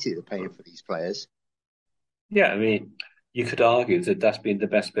United are paying for these players. Yeah, I mean, you could argue that that's been the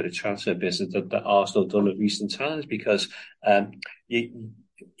best bit of transfer business that Arsenal have done in recent times because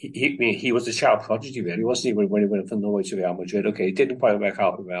he was a child prodigy, really, wasn't he, when he went from Norwich to Real Madrid? Okay, it didn't quite work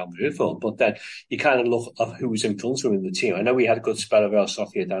out with Real Madrid for him, but then you kind of look at who was in front of him in the team. I know he had a good spell of Real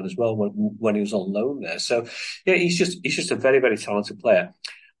Sociedad as well when he was on loan there. So, yeah, he's just a very, very talented player.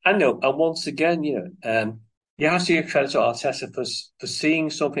 And once again, you have to give credit to Arteta for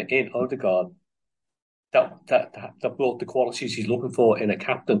seeing something in Odegaard that brought the qualities he's looking for in a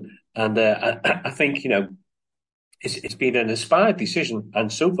captain. And I think, it's been an inspired decision,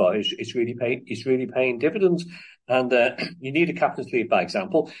 and so far it's really paying dividends. And you need a captain to lead by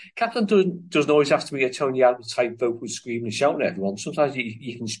example. Captain doesn't always have to be a Tony Adams type vote who's screaming and shouting at everyone. Sometimes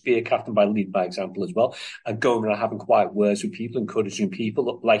you can be a captain by lead by example as well, and going around having quiet words with people, encouraging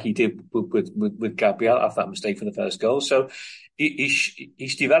people, like he did with Gabriel after that mistake for the first goal. So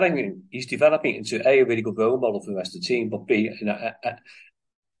he's developing into a really good role model for the rest of the team, but B,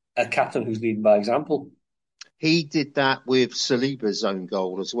 a captain who's leading by example. He did that with Saliba's own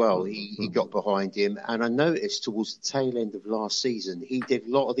goal as well. He got behind him. And I noticed towards the tail end of last season, he did a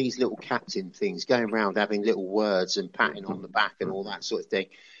lot of these little captain things, going around having little words and patting on the back and all that sort of thing.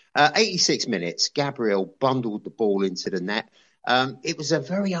 86 minutes, Gabriel bundled the ball into the net. It was a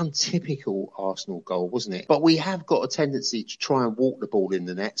very untypical Arsenal goal, wasn't it? But we have got a tendency to try and walk the ball in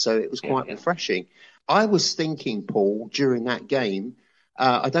the net, so it was quite refreshing. I was thinking, Paul, during that game,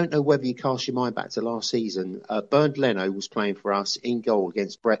 I don't know whether you cast your mind back to last season. Bernd Leno was playing for us in goal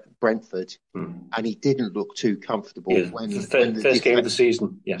against Brentford, and he didn't look too comfortable. Yeah, when the first game of the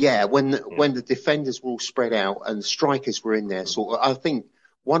season. Yeah, when the defenders were all spread out and the strikers were in there. Sort of, I think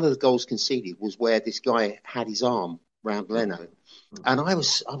one of the goals conceded was where this guy had his arm round Leno, and I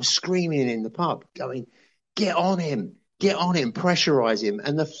was screaming in the pub, going, "Get on him! Get on him! Pressurise him!"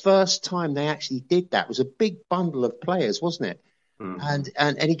 And the first time they actually did that was a big bundle of players, wasn't it?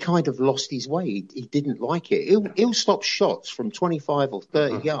 And he kind of lost his way. He didn't like it. He'll stop shots from 25 or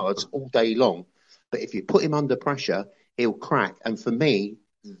 30 yards all day long. But if you put him under pressure, he'll crack. And for me,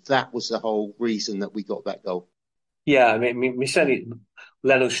 that was the whole reason that we got that goal. Yeah, I mean, certainly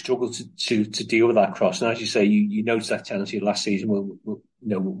Leno struggled to deal with that cross. And as you say, you noticed that tendency last season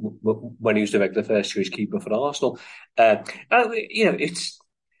when he was the regular first choice keeper for Arsenal.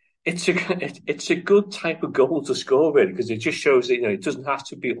 It's a good type of goal to score, really, because it just shows that it doesn't have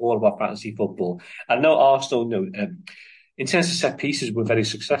to be all about fantasy football. I know Arsenal, in terms of set pieces, were very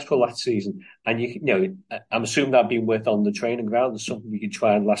successful last season, and I'm assuming that being worked on the training ground is something we can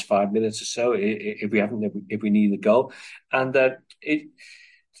try in the last 5 minutes or so if we need a goal. And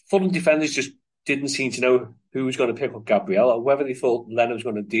Fulham defenders just didn't seem to know who was going to pick up Gabriel, or whether they thought Leno was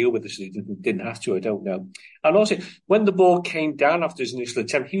going to deal with this. They didn't have to, I don't know. And also, when the ball came down after his initial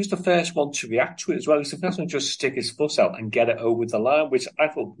attempt, he was the first one to react to it as well. He was the first one to just stick his foot out and get it over the line, which I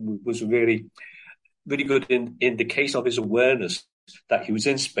thought was really, really good in the case of his awareness that he was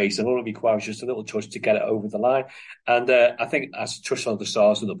in space and all it requires just a little touch to get it over the line. And I think, as I touched on the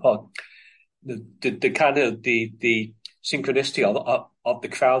stars of the pod, the kind of the synchronicity of the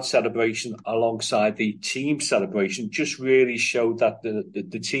crowd celebration alongside the team celebration just really showed that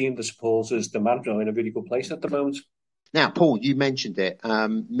the team, the supporters, the manager are in a really good place at the moment. Now, Paul, you mentioned it.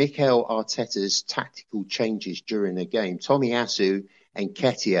 Mikel Arteta's tactical changes during the game. Tomiyasu and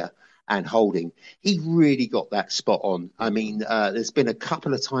Nketiah and Holding. He really got that spot on. I mean, there's been a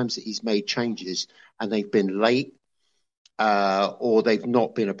couple of times that he's made changes and they've been late. Or they've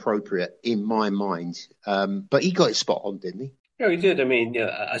not been appropriate in my mind. But he got it spot on, didn't he? Yeah, he did. I mean, as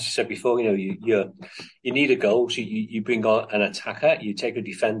I said before, you need a goal, so you bring on an attacker, you take a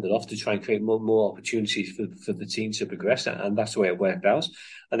defender off to try and create more opportunities for the team to progress, and that's the way it worked out.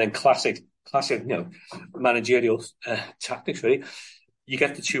 And then classic, managerial tactics, really. You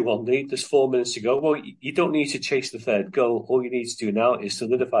get the 2-1 lead. There's 4 minutes to go. Well, you don't need to chase the third goal. All you need to do now is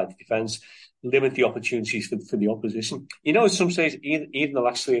solidify the defence, limit the opportunities for the opposition. At some stage, even the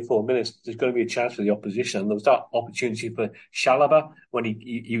last 3 or 4 minutes, there's going to be a chance for the opposition. And there was that opportunity for Chalobah when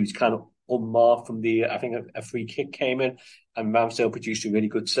he was kind of unmarked from I think a free kick came in and Ramsdale produced a really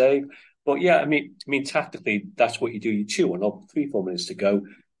good save. But yeah, I mean, tactically, that's what you do. You 2-1 up, 3-4 minutes to go,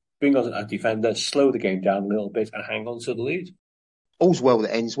 bring on a defender, slow the game down a little bit and hang on to the lead. All's well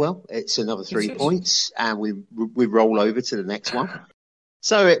that ends well. It's another 3 points and we roll over to the next one.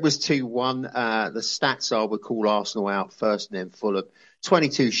 So it was 2-1. The stats are, we'll call Arsenal out first and then Fulham.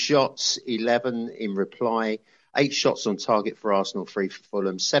 22 shots, 11 in reply, 8 shots on target for Arsenal, 3 for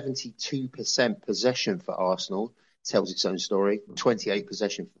Fulham. 72% possession for Arsenal, tells its own story. 28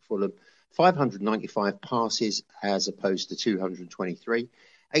 possession for Fulham. 595 passes as opposed to 223.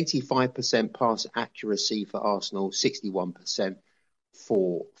 85% pass accuracy for Arsenal, 61%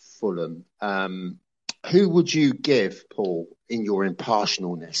 for Fulham. Who would you give, Paul, in your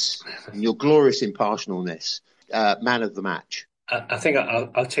impartialness, in your glorious impartialness, man of the match? I think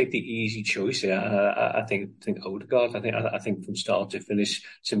I'll take the easy choice here. I think Odegaard. I think from start to finish,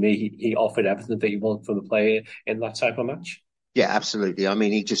 to me, he offered everything that you want from the player in that type of match. Yeah, absolutely. I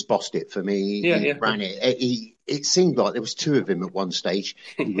mean, he just bossed it for me. He ran it. It seemed like there was 2 of him at one stage.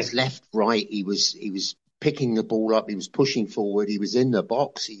 He was left, right. He was picking the ball up. He was pushing forward. He was in the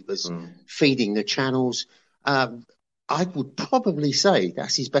box. He was feeding the channels. I would probably say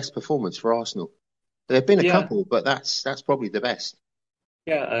that's his best performance for Arsenal. There have been a couple, but that's probably the best.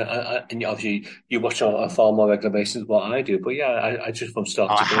 Yeah, and obviously you watch on a far more regular basis than what I do. But yeah, I just from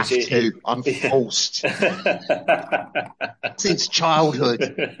start to finish. I'm forced since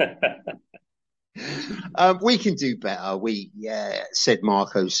childhood. We can do better. Said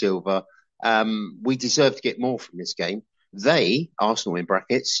Marco Silva. We deserve to get more from this game. They, Arsenal in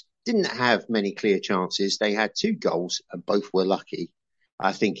brackets, didn't have many clear chances. They had 2 goals and both were lucky.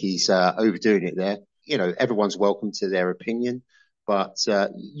 I think he's overdoing it there. You know, everyone's welcome to their opinion, but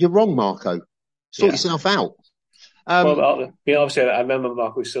you're wrong, Marco. Sort yourself out. Obviously, I remember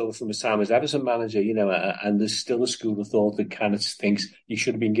Marco Silva from his time as Everton manager, and there's still a school of thought that kind of thinks he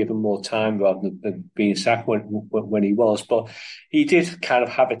should have been given more time rather than being sacked when he was. But he did kind of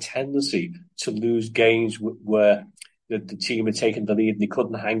have a tendency to lose games where the team had taken the lead and he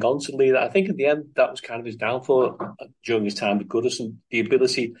couldn't hang on to the lead. I think at the end, that was kind of his downfall during his time at Goodison. The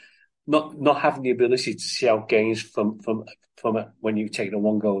ability, not having the ability to see out games from when you've taken a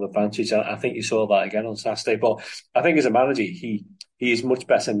 1-goal advantage. I think you saw that again on Saturday. But I think as a manager, he is much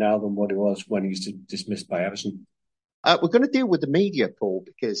better now than what he was when he was dismissed by Everton. We're going to deal with the media, Paul,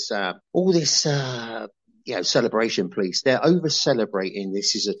 because all this celebration, please. They're over-celebrating.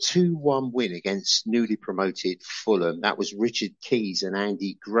 This is a 2-1 win against newly promoted Fulham. That was Richard Keys and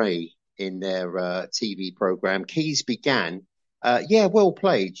Andy Gray in their TV programme. Keys began, well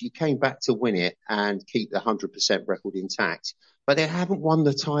played. You came back to win it and keep the 100% record intact. But they haven't won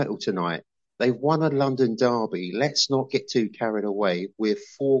the title tonight. They've won a London derby. Let's not get too carried away. We're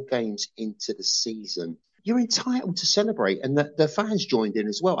 4 games into the season. You're entitled to celebrate, and the fans joined in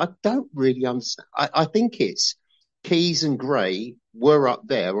as well. I don't really understand. I think it's Keys and Gray were up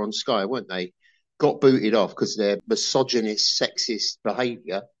there on Sky, weren't they? Got booted off because of their misogynist, sexist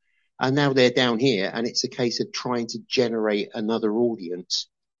behaviour, and now they're down here, and it's a case of trying to generate another audience.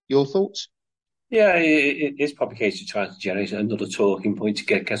 Your thoughts? Yeah, it is probably a case of trying to generate another talking point to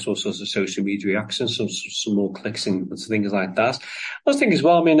get all sorts of social media reactions, some more clicks and things like that. I was thinking as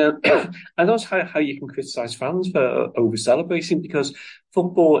well, I mean, I know how you can criticise fans for over-celebrating, because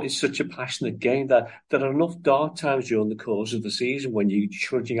football is such a passionate game that there are enough dark times during the course of the season when you're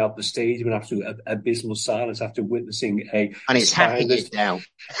trudging out the stadium after abysmal silence after witnessing and it's hacking it down.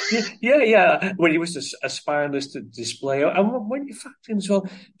 Yeah. When you was a spineless display, and when you factor in as well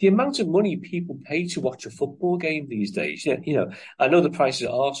the amount of money people pay to watch a football game these days. I know the prices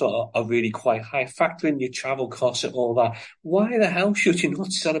also are really quite high. Factor in your travel costs and all that. Why the hell should you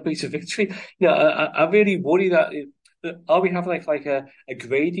not celebrate a victory? I really worry that. Are we having like a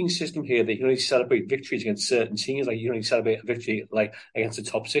grading system here that you can only celebrate victories against certain teams? Like you can only celebrate a victory like against the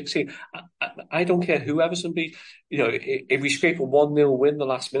top 6 team. I don't care who Everton beat. If we scrape a 1-0 win the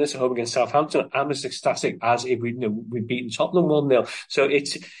last minute at home against Southampton, I'm as ecstatic as if we've beaten Tottenham 1-0. So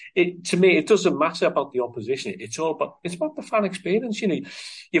to me, it doesn't matter about the opposition. It's about the fan experience.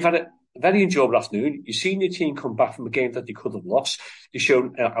 You've had a very enjoyable afternoon. You've seen your team come back from a game that they could have lost. They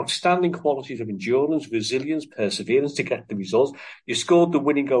showed outstanding qualities of endurance, resilience, perseverance to get the results. You scored the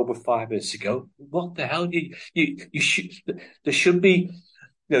winning goal with 5 minutes to go. What the hell? There should be,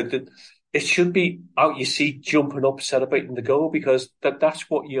 it should be out your seat, jumping up, celebrating the goal, because that's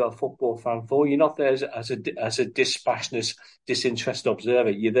what you're a football fan for. You're not there as a dispassionate, disinterested observer.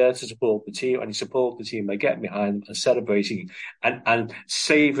 You're there to support the team, and you support the team by getting behind them and celebrating and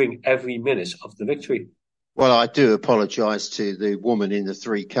savouring every minute of the victory. Well, I do apologise to the woman in the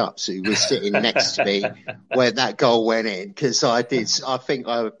 3 cups who was sitting next to me when that goal went in, because I think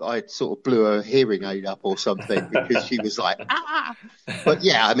I sort of blew her hearing aid up or something, because she was like, ah. But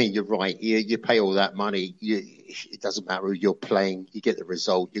yeah, I mean, you're right. You pay all that money. It doesn't matter who you're playing. You get the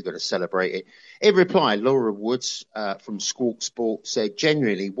result. You're going to celebrate it. In reply, Laura Woods from Squawk Sport said,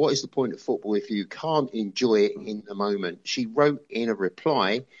 genuinely, what is the point of football if you can't enjoy it in the moment? She wrote in a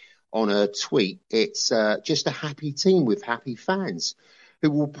reply on a tweet, it's just a happy team with happy fans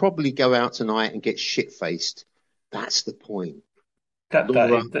who will probably go out tonight and get shit-faced. That's the point.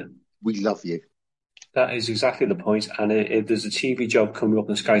 Laura, we love you. That is exactly the point. And if there's a TV job coming up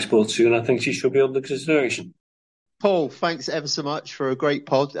on Sky Sports soon, I think she should be under consideration. Paul, thanks ever so much for a great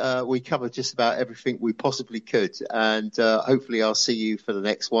pod. We covered just about everything we possibly could. And hopefully I'll see you for the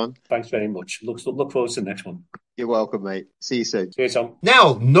next one. Thanks very much. Look forward to the next one. You're welcome, mate. See you soon. See you, Tom.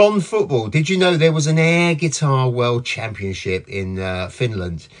 Now, non-football. Did you know there was an air guitar world championship in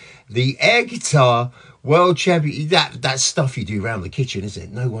Finland? The air guitar world champion, that's stuff you do around the kitchen, isn't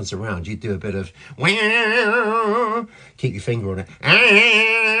it? No one's around. You do a bit of keep your finger on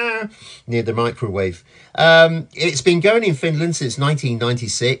it near the microwave. It's been going in Finland since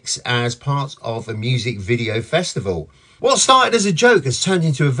 1996 as part of a music video festival. What started as a joke has turned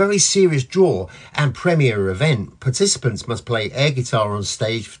into a very serious draw and premiere event. Participants must play air guitar on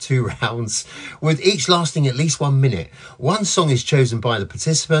stage for 2 rounds, with each lasting at least 1 minute. One song is chosen by the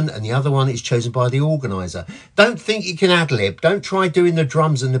participant and the other one is chosen by the organiser. Don't think you can ad-lib. Don't try doing the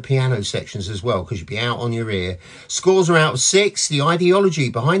drums and the piano sections as well, because you'll be out on your ear. Scores are out of 6. The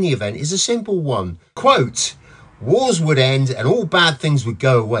ideology behind the event is a simple one. Quote, wars would end and all bad things would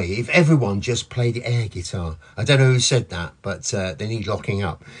go away if everyone just played air guitar. I don't know who said that, but they need locking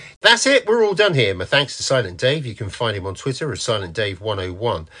up. That's it. We're all done here. My thanks to Silent Dave. You can find him on Twitter as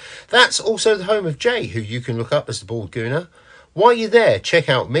SilentDave101. That's also the home of Jay, who you can look up as the Bald Gooner. While you're there, check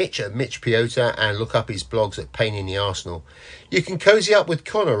out Mitch at Mitch Piota and look up his blogs at Pain in the Arsenal. You can cozy up with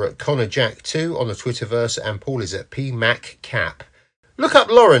Connor at ConnorJack2 on the Twitterverse, and Paul is at PMacCap. Look up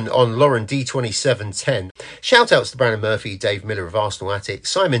Lauren on Lauren D2710. Shout outs to Brandon Murphy, Dave Miller of Arsenal Attic,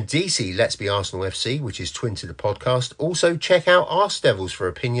 Simon DC, Let's Be Arsenal FC, which is twin to the podcast. Also check out Arse Devils for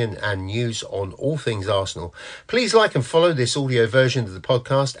opinion and news on all things Arsenal. Please like and follow this audio version of the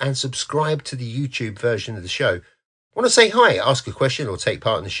podcast and subscribe to the YouTube version of the show. Want to say hi, ask a question or take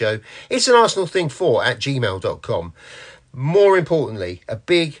part in the show? It's an Arsenal thing 4 at gmail.com. More importantly, a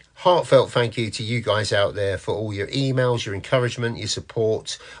big heartfelt thank you to you guys out there for all your emails, your encouragement, your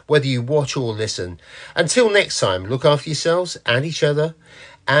support, whether you watch or listen. Until next time, look after yourselves and each other.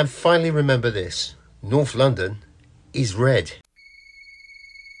 And finally, remember this: North London is red.